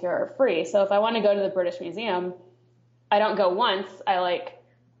museums here are free. So if I want to go to the British Museum, I don't go once. I like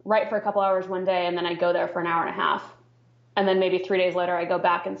write for a couple hours one day and then I go there for an hour and a half. And then maybe 3 days later, I go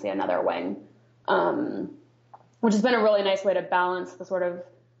back and see another wing, which has been a really nice way to balance the sort of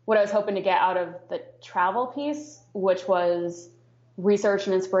what I was hoping to get out of the travel piece, which was research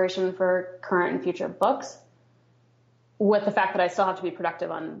and inspiration for current and future books, with the fact that I still have to be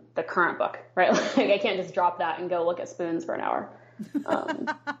productive on the current book, right? Like I can't just drop that and go look at spoons for an hour,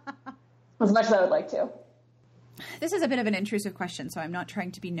 as much as I would like to. This is a bit of an intrusive question, so I'm not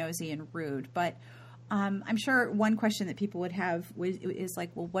trying to be nosy and rude, but I'm sure one question that people would have is like,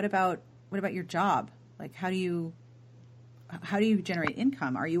 well, what about your job? Like, how do you generate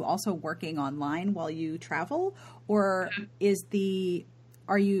income? Are you also working online while you travel, or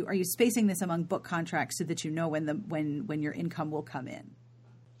are you spacing this among book contracts so that you know when your income will come in?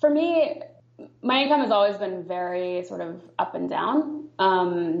 For me, my income has always been very sort of up and down.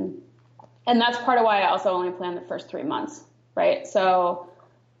 And that's part of why I also only planned the first 3 months, right? So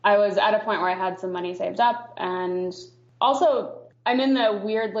I was at a point where I had some money saved up, and also I'm in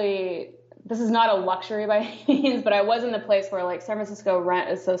this is not a luxury by any means, but I was in the place where like San Francisco rent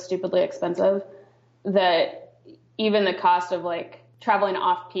is so stupidly expensive that even the cost of like traveling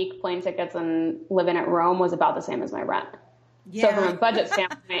off-peak plane tickets and living at Rome was about the same as my rent. Yeah. So from a budget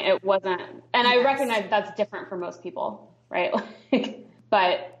standpoint, it wasn't, and I recognize that's different for most people, right?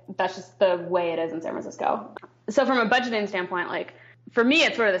 But that's just the way it is in San Francisco. So from a budgeting standpoint, like for me,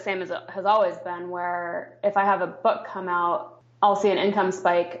 it's sort of the same as it has always been, where if I have a book come out, I'll see an income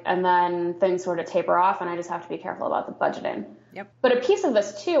spike and then things sort of taper off, and I just have to be careful about the budgeting. Yep. But a piece of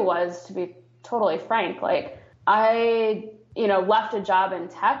this too was, to be totally frank, like I left a job in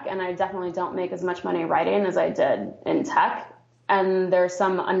tech, and I definitely don't make as much money writing as I did in tech. And there's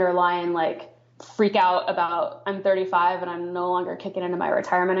some underlying like freak out about I'm 35 and I'm no longer kicking into my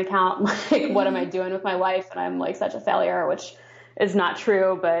retirement account. Like, what am I doing with my life? And I'm like such a failure, which is not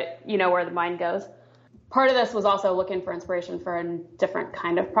true, but where the mind goes. Part of this was also looking for inspiration for a different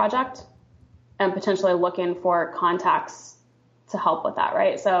kind of project and potentially looking for contacts to help with that,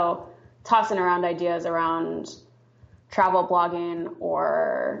 right? So tossing around ideas around travel blogging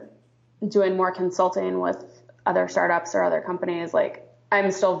or doing more consulting with other startups or other companies. Like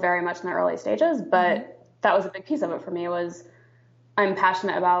I'm still very much in the early stages, but that was a big piece of it for me. Was I'm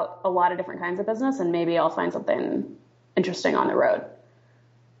passionate about a lot of different kinds of business, and maybe I'll find something interesting on the road.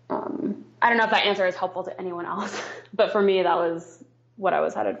 I don't know if that answer is helpful to anyone else, but for me, that was what I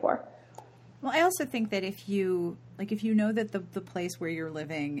was headed for. Well, I also think that if you know that the place where you're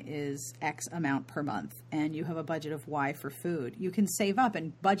living is X amount per month and you have a budget of Y for food, you can save up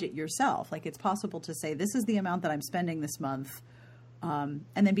and budget yourself. Like, it's possible to say, this is the amount that I'm spending this month, and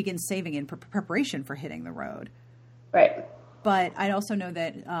then begin saving in preparation for hitting the road. Right. But I also know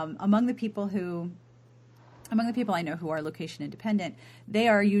that among the people I know who are location independent, they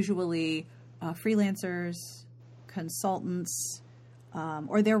are usually freelancers, consultants,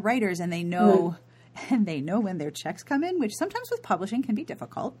 or they're writers, and they know when their checks come in, which sometimes with publishing can be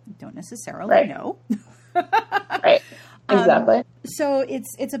difficult. You don't necessarily know. Right. Exactly. So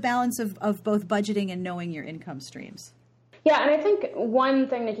it's a balance of both budgeting and knowing your income streams. Yeah, and I think one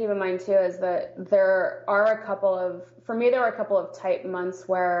thing to keep in mind too is that there were a couple of tight months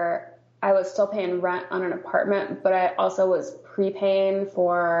where I was still paying rent on an apartment, but I also was prepaying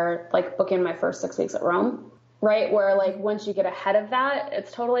for like booking my first 6 weeks at Rome, right? Where like once you get ahead of that,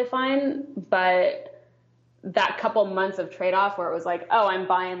 it's totally fine. But that couple months of trade-off where it was like, oh, I'm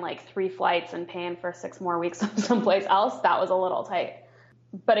buying like 3 flights and paying for 6 more weeks someplace else, that was a little tight.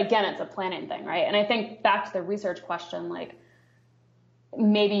 But again, it's a planning thing, right? And I think back to the research question, like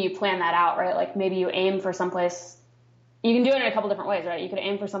maybe you plan that out, right? Like maybe you aim for someplace. You can do it in a couple different ways, right? You could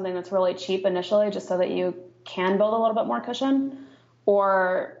aim for something that's really cheap initially just so that you can build a little bit more cushion.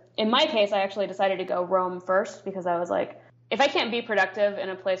 Or in my case, I actually decided to go Rome first because I was like, if I can't be productive in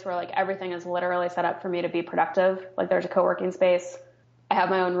a place where like everything is literally set up for me to be productive, like there's a co-working space, I have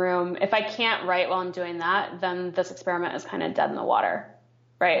my own room. If I can't write while I'm doing that, then this experiment is kind of dead in the water,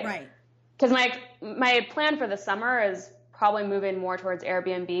 right? Right. Because my plan for the summer is probably moving more towards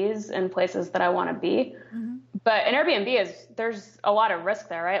Airbnbs in places that I want to be. Mm-hmm. But an Airbnb there's a lot of risk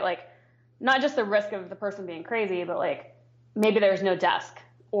there, right? Like not just the risk of the person being crazy, but like maybe there's no desk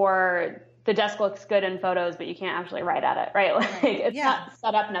or the desk looks good in photos, but you can't actually write at it, right? Like it's not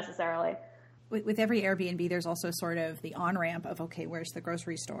set up necessarily. With every Airbnb, there's also sort of the on-ramp of, okay, where's the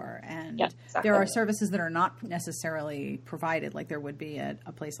grocery store? And exactly. There are services that are not necessarily provided, like there would be at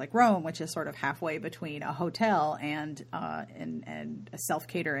a place like Rome, which is sort of halfway between a hotel and a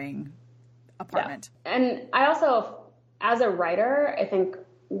self-catering apartment. Yeah. And I also, as a writer, I think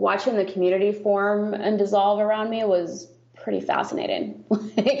watching the community form and dissolve around me was pretty fascinating.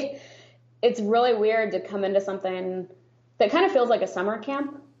 Like, it's really weird to come into something that kind of feels like a summer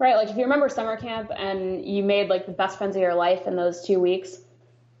camp, right? Like if you remember summer camp and you made like the best friends of your life in those 2 weeks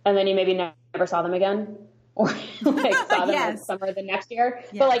and then you maybe never saw them again or like saw them in summer the next year.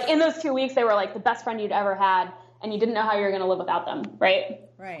 Yes. But like in those 2 weeks, they were like the best friend you'd ever had and you didn't know how you were going to live without them, right?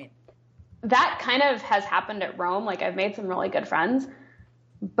 Right. That kind of has happened at Rome. Like I've made some really good friends,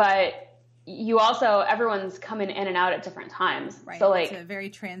 but you also, everyone's coming in and out at different times. Right. So like it's a very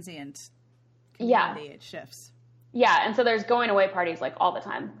transient community. It shifts. Yeah, and so there's going away parties like all the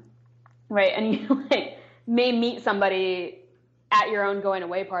time, right? And you like may meet somebody at your own going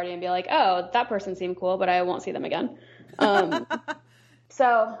away party and be like, oh, that person seemed cool, but I won't see them again.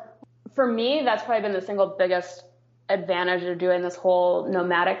 So for me, that's probably been the single biggest advantage of doing this whole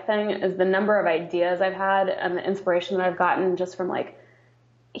nomadic thing is the number of ideas I've had and the inspiration that I've gotten just from like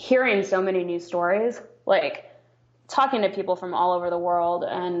hearing so many new stories, like talking to people from all over the world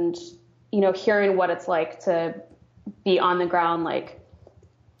and, you know, hearing what it's like to be on the ground, like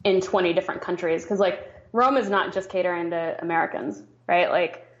in 20 different countries. Cause like Rome is not just catering to Americans, right?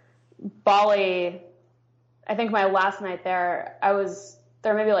 Like Bali, I think my last night there,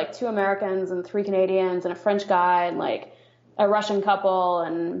 there were maybe like 2 Americans and 3 Canadians and a French guy and like a Russian couple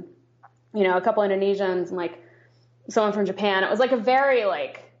and, you know, a couple Indonesians and like someone from Japan. It was like a very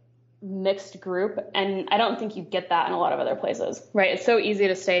like mixed group. And I don't think you get that in a lot of other places, right? It's so easy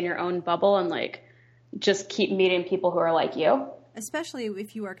to stay in your own bubble and like just keep meeting people who are like you. Especially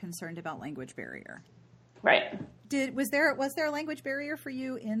if you are concerned about language barrier. Right. Was there a language barrier for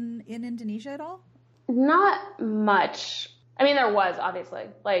you in Indonesia at all? Not much. I mean, there was obviously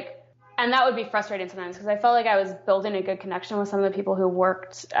and that would be frustrating sometimes because I felt like I was building a good connection with some of the people who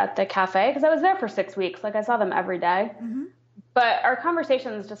worked at the cafe because I was there for 6 weeks. Like I saw them every day. Mm-hmm. But our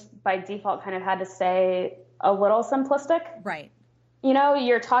conversations just by default kind of had to stay a little simplistic. Right. You know,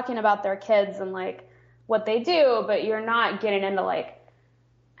 you're talking about their kids and like what they do, but you're not getting into like,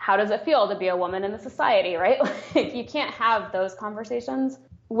 how does it feel to be a woman in the society, right? Like you can't have those conversations,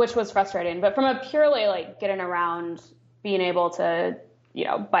 which was frustrating. But from a purely like getting around, being able to, you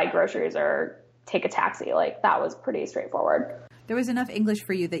know, buy groceries or take a taxi, like that was pretty straightforward. there was enough English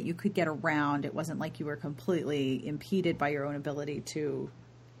for you that you could get around. It wasn't like you were completely impeded by your own ability to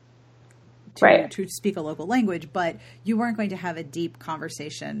speak a local language, but you weren't going to have a deep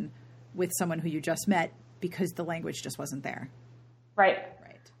conversation with someone who you just met because the language just wasn't there. Right.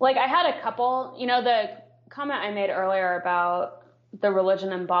 Like I had a couple, the comment I made earlier about the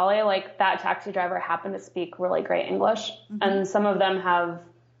religion in Bali, like that taxi driver happened to speak really great English. Mm-hmm. And some of them have,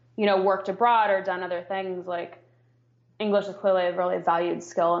 worked abroad or done other things. Like English is clearly a really valued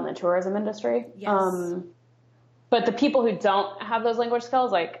skill in the tourism industry. Yes. But the people who don't have those language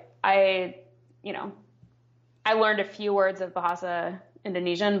skills, like I learned a few words of Bahasa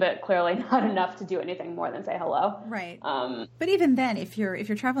Indonesian, but clearly not enough to do anything more than say hello. Right. But even then, if you're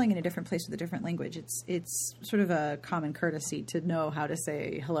traveling in a different place with a different language, it's sort of a common courtesy to know how to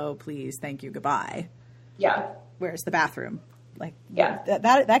say hello, please, thank you, goodbye. Yeah. Whereas the bathroom,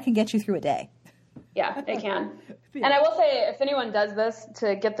 that can get you through a day. Yeah, it can. And I will say, if anyone does this,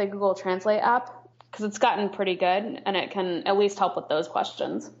 to get the Google Translate app, because it's gotten pretty good and it can at least help with those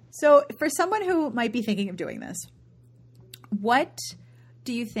questions. So for someone who might be thinking of doing this, what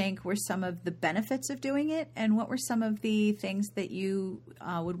do you think were some of the benefits of doing it, and what were some of the things that you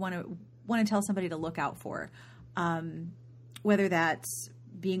would want to tell somebody to look out for, whether that's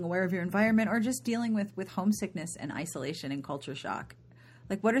being aware of your environment or just dealing with homesickness and isolation and culture shock?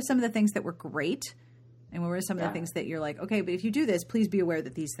 Like, what are some of the things that were great, and what were some of the things that you're like, okay, but if you do this, please be aware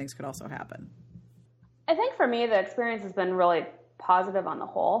that these things could also happen? I think for me, the experience has been really positive on the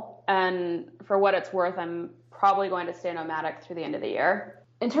whole, and for what it's worth, I'm probably going to stay nomadic through the end of the year.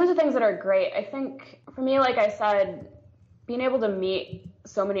 In terms of things that are great, I think for me, like I said, being able to meet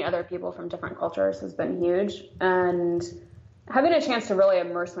so many other people from different cultures has been huge, and having a chance to really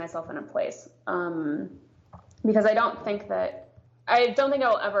immerse myself in a place. Because I don't think I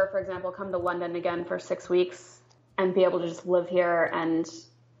will ever, for example, come to London again for 6 weeks and be able to just live here and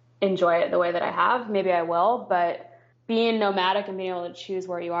enjoy it the way that I have. Maybe I will, but being nomadic and being able to choose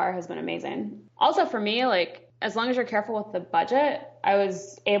where you are has been amazing. Also for me, like, as long as you're careful with the budget, I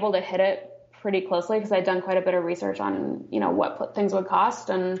was able to hit it pretty closely because I'd done quite a bit of research on, what things would cost,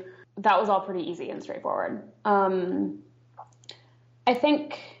 and that was all pretty easy and straightforward. I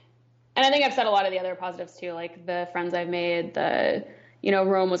think I've said a lot of the other positives too, like the friends I've made,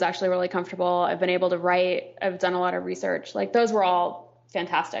 Rome was actually really comfortable. I've been able to write. I've done a lot of research. Like those were all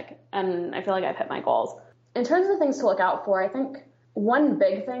fantastic, and I feel like I've hit my goals. In terms of things to look out for, I think one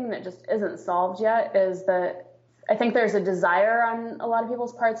big thing that just isn't solved yet is that I think there's a desire on a lot of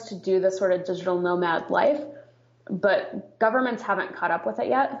people's parts to do this sort of digital nomad life, but governments haven't caught up with it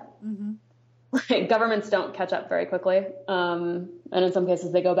yet. Mm-hmm. Like, governments don't catch up very quickly. And in some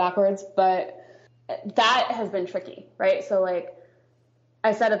cases they go backwards, but that has been tricky, right? So like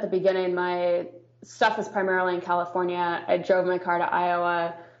I said at the beginning, my stuff is primarily in California. I drove my car to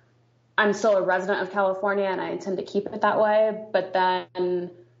Iowa. I'm still a resident of California and I intend to keep it that way. But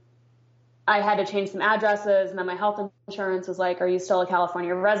then I had to change some addresses, and then my health insurance was like, are you still a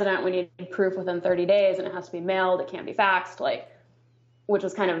California resident? We need proof within 30 days and it has to be mailed. It can't be faxed, which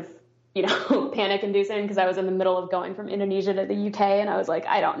was kind of, panic inducing because I was in the middle of going from Indonesia to the UK, and I was like,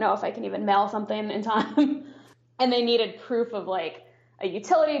 I don't know if I can even mail something in time. And they needed proof of like a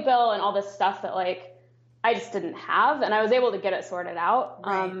utility bill and all this stuff that I just didn't have, and I was able to get it sorted out.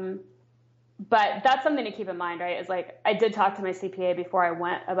 Right. But that's something to keep in mind, right? Is like, I did talk to my CPA before I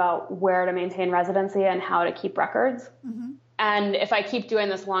went about where to maintain residency and how to keep records. Mm-hmm. And if I keep doing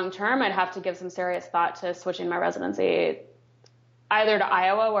this long term, I'd have to give some serious thought to switching my residency either to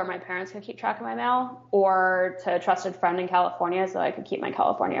Iowa, where my parents could keep track of my mail, or to a trusted friend in California so I could keep my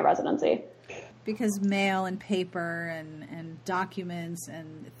California residency. Because mail and paper and documents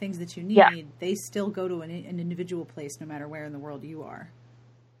and things that you need, they still go to an individual place no matter where in the world you are.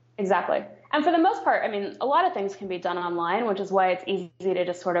 Exactly. And for the most part, I mean, a lot of things can be done online, which is why it's easy to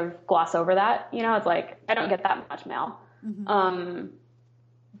just sort of gloss over that. It's like, I don't get that much mail. Mm-hmm.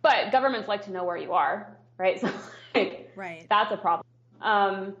 But governments like to know where you are, right? So right. That's a problem.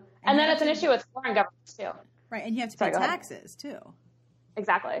 And then it's an issue with foreign governments too. Right. And you have to pay taxes too.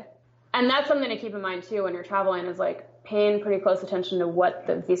 Exactly. And that's something to keep in mind too when you're traveling, is like paying pretty close attention to what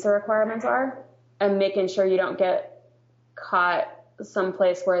the visa requirements are and making sure you don't get caught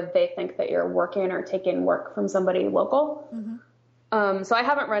someplace where they think that you're working or taking work from somebody local. Mm-hmm. So I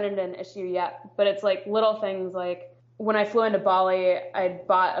haven't run into an issue yet, but it's like little things like when I flew into Bali, I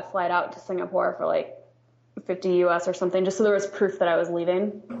bought a flight out to Singapore for like 50 US or something, just so there was proof that I was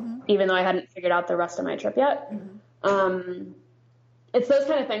leaving, mm-hmm. even though I hadn't figured out the rest of my trip yet. Mm-hmm. It's those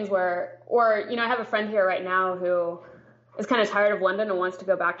kind of things where, I have a friend here right now who is kind of tired of London and wants to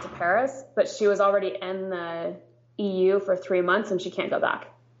go back to Paris, but she was already in the EU for 3 months and she can't go back.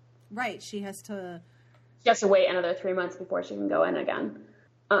 Right. She has to wait another 3 months before she can go in again.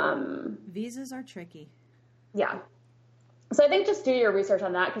 Visas are tricky. Yeah. So I think just do your research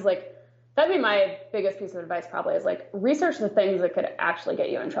on that, because like that'd be my biggest piece of advice probably, is like research the things that could actually get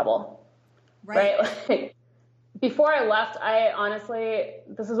you in trouble. Right? Like, before I left, I honestly,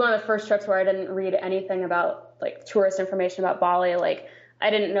 this is one of the first trips where I didn't read anything about like tourist information about Bali. Like I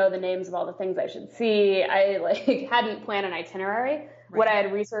didn't know the names of all the things I should see. I like hadn't planned an itinerary. Right. What I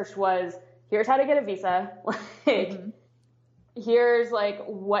had researched was, here's how to get a visa. Like, here's like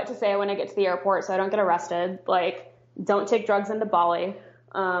what to say when I get to the airport so I don't get arrested. Like, don't take drugs into Bali.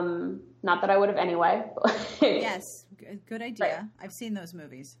 Not that I would have anyway. Yes, good idea. Right. I've seen those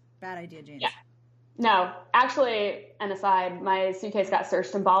movies. Bad idea, James. Yeah. No, actually, an aside, my suitcase got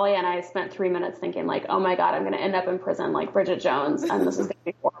searched in Bali, and I spent 3 minutes thinking, like, oh my God, I'm going to end up in prison like Bridget Jones, and this is going to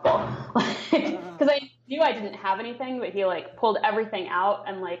be horrible. Because I knew I didn't have anything, but he, like, pulled everything out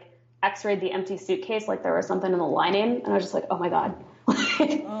and, like, x-rayed the empty suitcase like there was something in the lining, and I was just like, oh my God.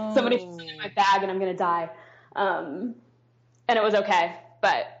 Somebody put it in my bag, and I'm going to die. And it was okay,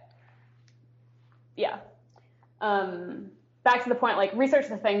 but, yeah. Back to the point, like, research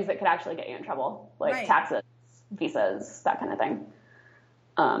the things that could actually get you in trouble, like taxes, visas, that kind of thing.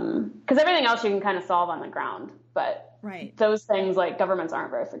 Because everything else you can kind of solve on the ground, but those things, like, governments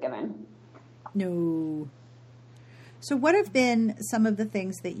aren't very forgiving. No. So what have been some of the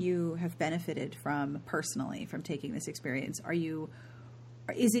things that you have benefited from personally from taking this experience?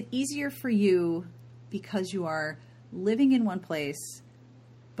 Is it easier for you because you are living in one place,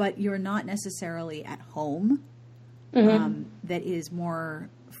 but you're not necessarily at home? That is more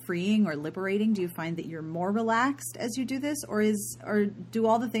freeing or liberating? Do you find that you're more relaxed as you do this, or do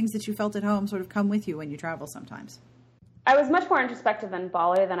all the things that you felt at home sort of come with you when you travel sometimes? I was much more introspective in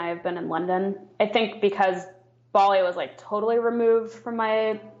Bali than I have been in London. I think because Bali was like totally removed from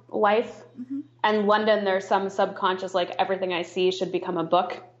my life, and London, there's some subconscious, like, everything I see should become a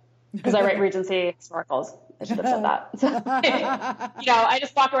book, because I write Regency historicals. I should have said that. So, I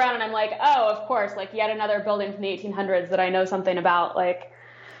just walk around and I'm like, oh, of course, like, yet another building from the 1800s that I know something about. Like,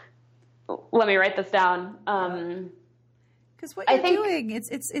 let me write this down. Because what you're doing,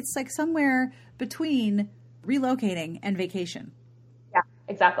 it's like somewhere between relocating and vacation. Yeah,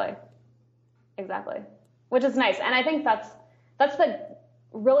 exactly. Which is nice. And I think that's the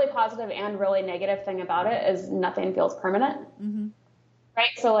really positive and really negative thing about it, is nothing feels permanent.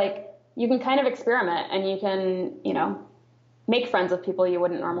 Right? So, like, you can kind of experiment, and you can, make friends with people you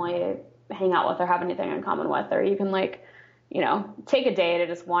wouldn't normally hang out with or have anything in common with, or you can, like, take a day to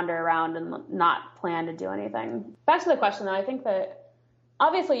just wander around and not plan to do anything. Back to the question, though, I think that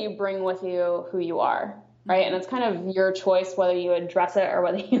obviously you bring with you who you are, right? And it's kind of your choice whether you address it or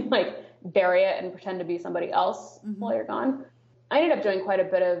whether you, like, bury it and pretend to be somebody else while you're gone. I ended up doing quite a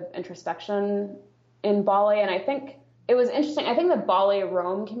bit of introspection in Bali, and I think it was interesting. I think the Bali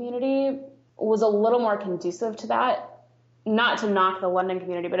Rome community was a little more conducive to that. Not to knock the London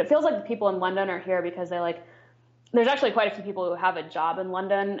community, but it feels like the people in London are here because there's actually quite a few people who have a job in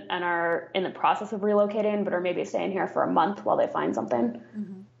London and are in the process of relocating, but are maybe staying here for a month while they find something.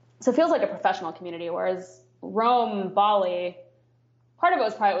 So it feels like a professional community, whereas Rome, Bali, part of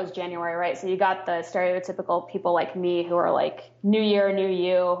it was January, right? So you got the stereotypical people like me who are like, new year, new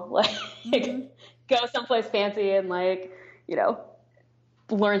you, like, go someplace fancy and, like,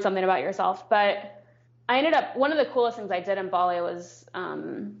 learn something about yourself. But I ended up, one of the coolest things I did in Bali was,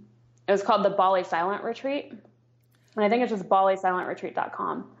 it was called the Bali Silent Retreat. And I think it's just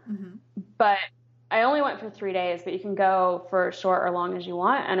balisilentretreat.com. But I only went for 3 days, but you can go for short or long as you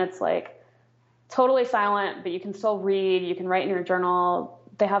want. And it's like totally silent, but you can still read, you can write in your journal.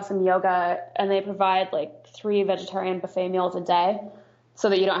 They have some yoga, and they provide like 3 vegetarian buffet meals a day so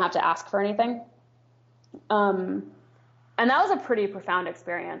that you don't have to ask for anything. And that was a pretty profound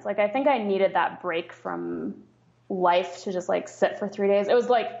experience. Like, I think I needed that break from life to just, like, sit for 3 days. It was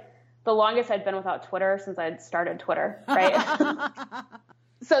like the longest I'd been without Twitter since I'd started Twitter, right?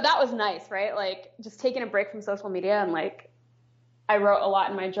 So that was nice, right? Like, just taking a break from social media, and, like, I wrote a lot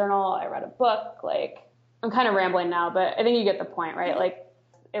in my journal. I read a book. Like, I'm kind of rambling now, but I think you get the point, right? Like,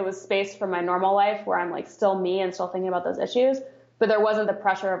 it was space from my normal life where I'm, like, still me and still thinking about those issues, but there wasn't the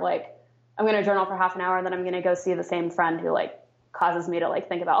pressure of, like, I'm going to journal for half an hour and then I'm going to go see the same friend who, like, causes me to, like,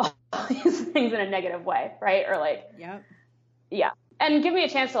 think about all these things in a negative way, right? Or, like, yeah. And give me a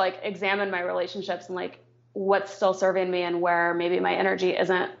chance to, like, examine my relationships and, like, what's still serving me and where maybe my energy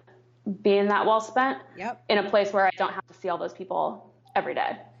isn't being that well spent in a place where I don't have to see all those people every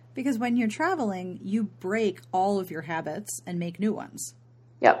day. Because when you're traveling, you break all of your habits and make new ones.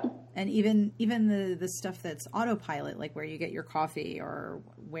 Yep. And even the stuff that's autopilot, like where you get your coffee or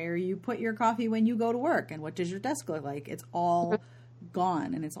where you put your coffee when you go to work and what does your desk look like, it's all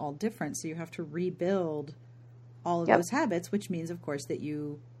gone and it's all different. So you have to rebuild all of those habits, which means, of course, that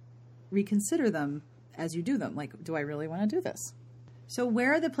you reconsider them as you do them. Like, do I really want to do this? So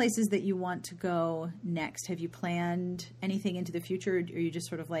where are the places that you want to go next? Have you planned anything into the future? Or are you just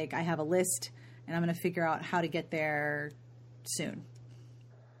sort of like, I have a list and I'm going to figure out how to get there soon?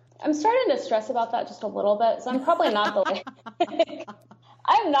 I'm starting to stress about that just a little bit. So I'm probably not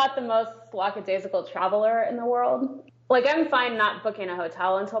I'm not the most lackadaisical traveler in the world. Like, I'm fine not booking a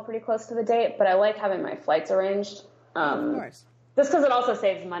hotel until pretty close to the date, but I like having my flights arranged. Of course. Just because it also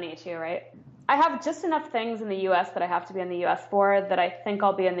saves money too, right? I have just enough things in the U.S. that I have to be in the U.S. for that I think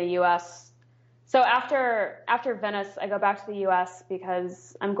I'll be in the U.S. So after Venice, I go back to the U.S.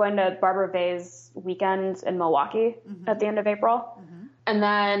 because I'm going to Barbara Vay's weekend in Milwaukee at the end of April. And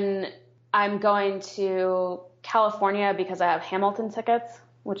then I'm going to California because I have Hamilton tickets,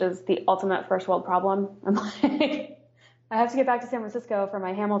 which is the ultimate first world problem. I'm like, I have to get back to San Francisco for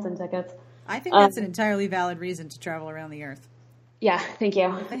my Hamilton tickets. I think that's an entirely valid reason to travel around the earth. Yeah, thank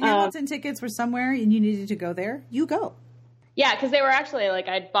you. If the Hamilton tickets were somewhere and you needed to go there, you go. Yeah, because they were actually, like,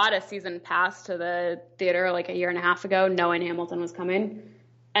 I'd bought a season pass to the theater like a year and a half ago, knowing Hamilton was coming,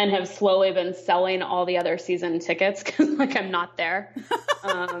 and have slowly been selling all the other season tickets because, like, I'm not there.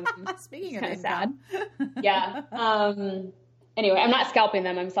 Speaking of kind of sad. income. Yeah. Anyway, I'm not scalping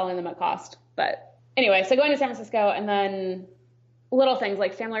them. I'm selling them at cost. But anyway, so going to San Francisco, and then little things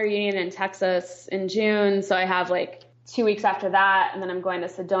like family reunion in Texas in June. So I have like 2 weeks after that, and then I'm going to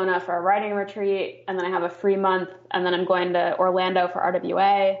Sedona for a writing retreat, and then I have a free month, and then I'm going to Orlando for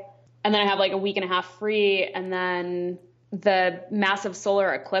RWA, and then I have like a week and a half free, and then the massive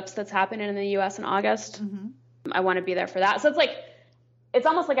solar eclipse that's happening in the U.S. in August. I want to be there for that. So it's like, it's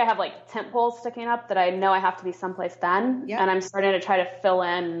almost like I have like tent poles sticking up that I know I have to be someplace then, and I'm starting to try to fill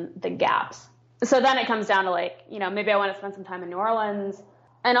in the gaps. So then it comes down to like, you know, maybe I want to spend some time in New Orleans,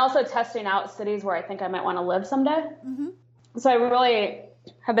 and also testing out cities where I think I might want to live someday. So I really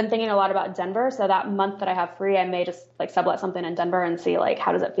have been thinking a lot about Denver. So that month that I have free, I may just like sublet something in Denver and see like,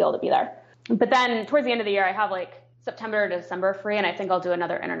 how does it feel to be there? But then towards the end of the year, I have like September to December free, and I think I'll do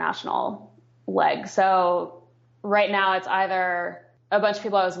another international leg. So right now it's either a bunch of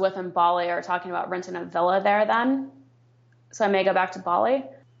people I was with in Bali are talking about renting a villa there then. So I may go back to Bali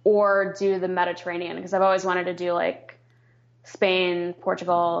or do the Mediterranean, because I've always wanted to do like Spain,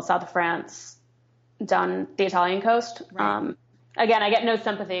 Portugal, south of France, down the Italian coast. Right. Again, I get no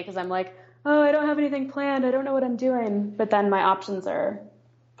sympathy because I'm like, oh, I don't have anything planned. I don't know what I'm doing. But then my options are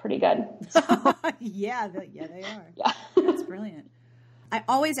pretty good. So. Yeah, they are. Yeah. That's brilliant. I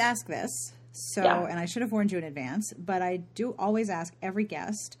always ask this, and I should have warned you in advance, but I do always ask every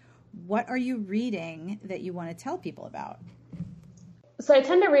guest, what are you reading that you want to tell people about? So I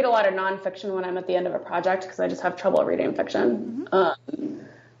tend to read a lot of nonfiction when I'm at the end of a project because I just have trouble reading fiction.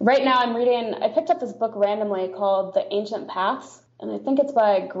 Right now I picked up this book randomly called The Ancient Paths, and I think it's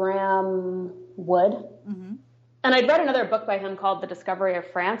by Graham Wood. And I'd read another book by him called The Discovery of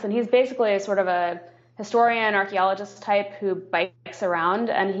France, and he's basically sort of a historian, archaeologist type who bikes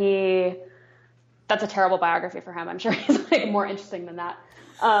around, and that's a terrible biography for him. I'm sure he's like more interesting than that.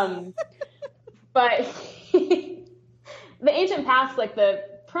 But The Ancient Paths, like the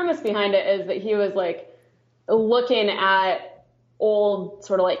premise behind it is that he was like looking at old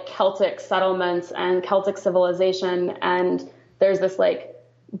sort of like Celtic settlements and Celtic civilization, and there's this like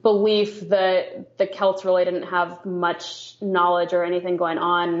belief that the Celts really didn't have much knowledge or anything going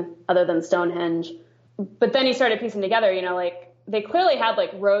on other than Stonehenge. But then he started piecing together, you know, like they clearly had like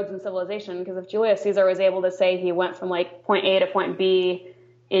roads and civilization, because if Julius Caesar was able to say he went from like point A to point B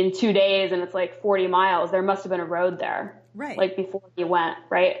in 2 days and it's like 40 miles, there must have been a road there. Right. Like before he went,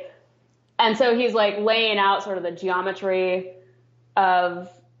 right? And so he's like laying out sort of the geometry of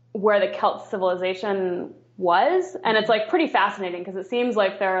where the Celt civilization was. And it's like pretty fascinating because it seems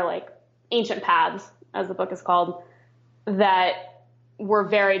like there are like ancient paths, as the book is called, that were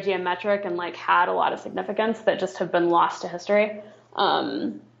very geometric and like had a lot of significance that just have been lost to history.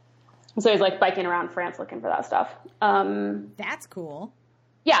 So he's like biking around France looking for that stuff. That's cool.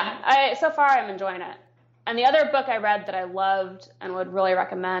 Yeah, so far I'm enjoying it. And the other book I read that I loved and would really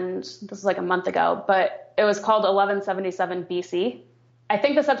recommend, this was like a month ago, but it was called 1177 BC. I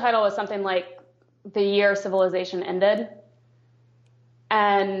think the subtitle was something like The Year Civilization Ended.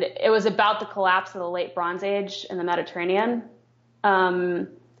 And it was about the collapse of the late Bronze Age in the Mediterranean. And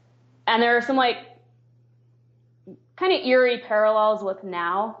there are some like kind of eerie parallels with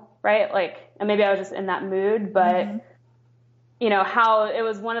now, right? Like, and maybe I was just in that mood, but how it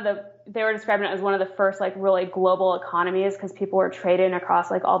was they were describing it as one of the first like really global economies because people were trading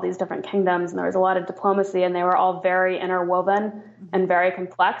across like all these different kingdoms and there was a lot of diplomacy and they were all very interwoven and very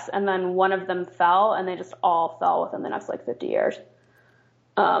complex. And then one of them fell and they just all fell within the next like 50 years.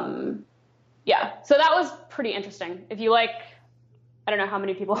 So that was pretty interesting. If you like, I don't know how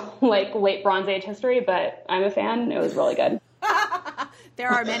many people like late Bronze Age history, but I'm a fan. It was really good. There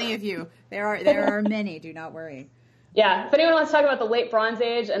are many of you. There are many. Do not worry. Yeah. If anyone wants to talk about the late Bronze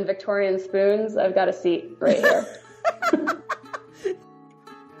Age and Victorian spoons, I've got a seat right here.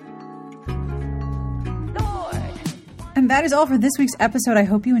 And that is all for this week's episode. I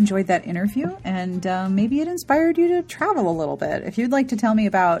hope you enjoyed that interview and maybe it inspired you to travel a little bit. If you'd like to tell me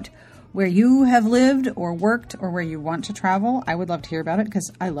about where you have lived or worked or where you want to travel, I would love to hear about it because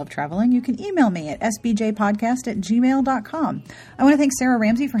I love traveling. You can email me at sbjpodcast@gmail.com. I want to thank Sara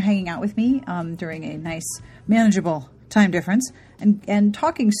Ramsey for hanging out with me during a nice, manageable time difference and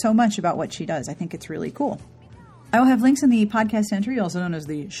talking so much about what she does. I think it's really cool. I will have links in the podcast entry, also known as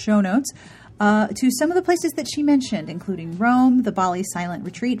the show notes, to some of the places that she mentioned, including Rome, the Bali Silent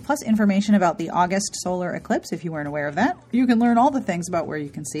Retreat, plus information about the August solar eclipse, if you weren't aware of that. You can learn all the things about where you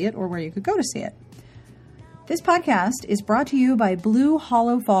can see it or where you could go to see it. This podcast is brought to you by Blue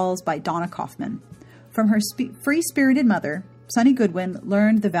Hollow Falls by Donna Kaufman. From her free-spirited mother, Sunny Goodwin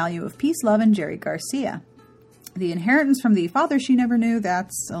learned the value of peace, love, and Jerry Garcia. The inheritance from the father she never knew,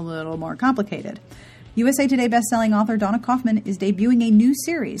 that's a little more complicated. USA Today bestselling author Donna Kaufman is debuting a new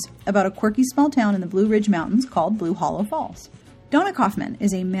series about a quirky small town in the Blue Ridge Mountains called Blue Hollow Falls. Donna Kaufman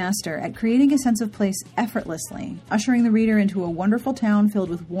is a master at creating a sense of place effortlessly, ushering the reader into a wonderful town filled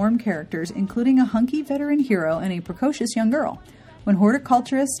with warm characters, including a hunky veteran hero and a precocious young girl. When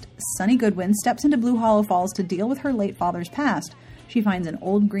horticulturist Sunny Goodwin steps into Blue Hollow Falls to deal with her late father's past, she finds an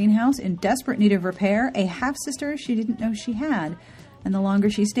old greenhouse in desperate need of repair, a half-sister she didn't know she had, and the longer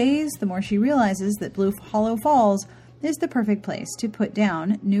she stays, the more she realizes that Blue Hollow Falls is the perfect place to put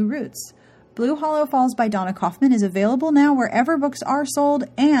down new roots. Blue Hollow Falls by Donna Kaufman is available now wherever books are sold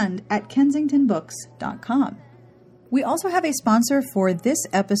and at kensingtonbooks.com. We also have a sponsor for this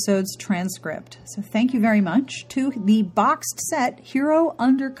episode's transcript, so thank you very much to the boxed set Hero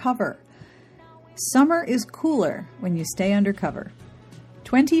Undercover. Summer is cooler when you stay undercover.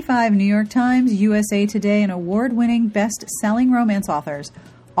 25 New York Times, USA Today, and award-winning best-selling romance authors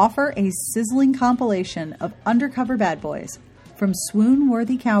offer a sizzling compilation of undercover bad boys, from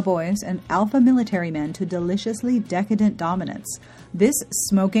swoon-worthy cowboys and alpha military men to deliciously decadent dominants. This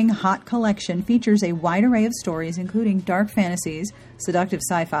smoking hot collection features a wide array of stories, including dark fantasies, seductive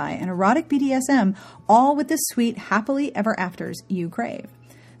sci-fi, and erotic BDSM, all with the sweet happily ever afters you crave.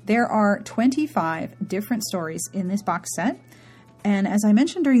 There are 25 different stories in this box set. And as I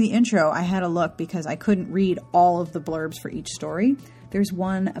mentioned during the intro, I had a look because I couldn't read all of the blurbs for each story. There's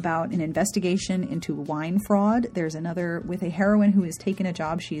one about an investigation into wine fraud. There's another with a heroine who has taken a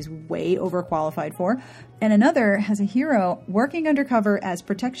job she's way overqualified for. And another has a hero working undercover as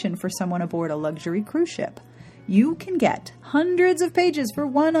protection for someone aboard a luxury cruise ship. You can get hundreds of pages for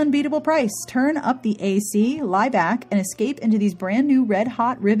one unbeatable price. Turn up the AC, lie back, and escape into these brand new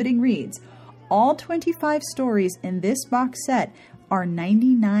red-hot riveting reads. All 25 stories in this box set are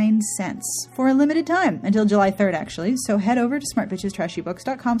 99 cents for a limited time until July 3rd, actually. So head over to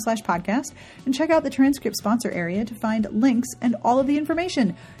smartbitchestrashybooks.com/podcast and check out the transcript sponsor area to find links and all of the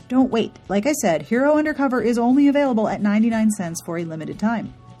information. Don't wait. Like I said, Hero Undercover is only available at 99 cents for a limited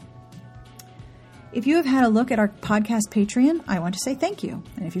time. If you have had a look at our podcast Patreon, I want to say thank you.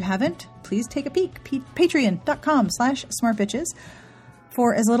 And if you haven't, please take a peek. Patreon.com/smartbitches.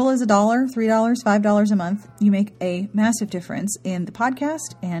 For as little as $1, $3, $5 a month, you make a massive difference in the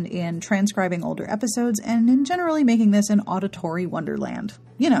podcast and in transcribing older episodes and in generally making this an auditory wonderland.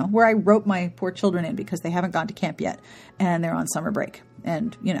 You know, where I rope my poor children in because they haven't gone to camp yet and they're on summer break.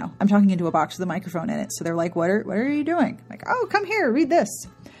 And, you know, I'm talking into a box with a microphone in it. So they're like, what are you doing? Like, oh, come here, read this.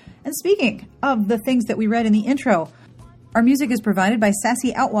 And speaking of the things that we read in the intro, our music is provided by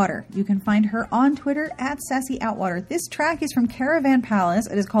Sassy Outwater. You can find her on Twitter at Sassy Outwater. This track is from Caravan Palace.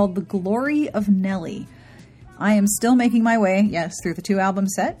 It is called The Glory of Nelly. I am still making my way, yes, through the 2-album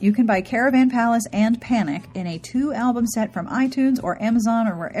set. You can buy Caravan Palace and Panic in a 2-album set from iTunes or Amazon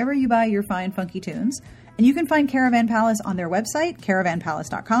or wherever you buy your fine funky tunes. And you can find Caravan Palace on their website,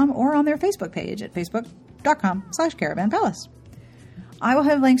 caravanpalace.com, or on their Facebook page at facebook.com/caravanpalace. I will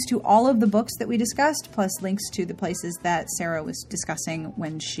have links to all of the books that we discussed, plus links to the places that Sara was discussing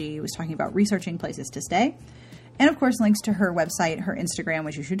when she was talking about researching places to stay. And of course, links to her website, her Instagram,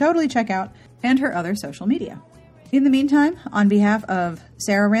 which you should totally check out, and her other social media. In the meantime, on behalf of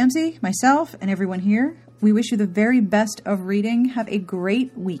Sara Ramsey, myself, and everyone here, We wish you the very best of reading. Have a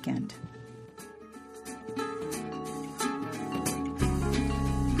great weekend.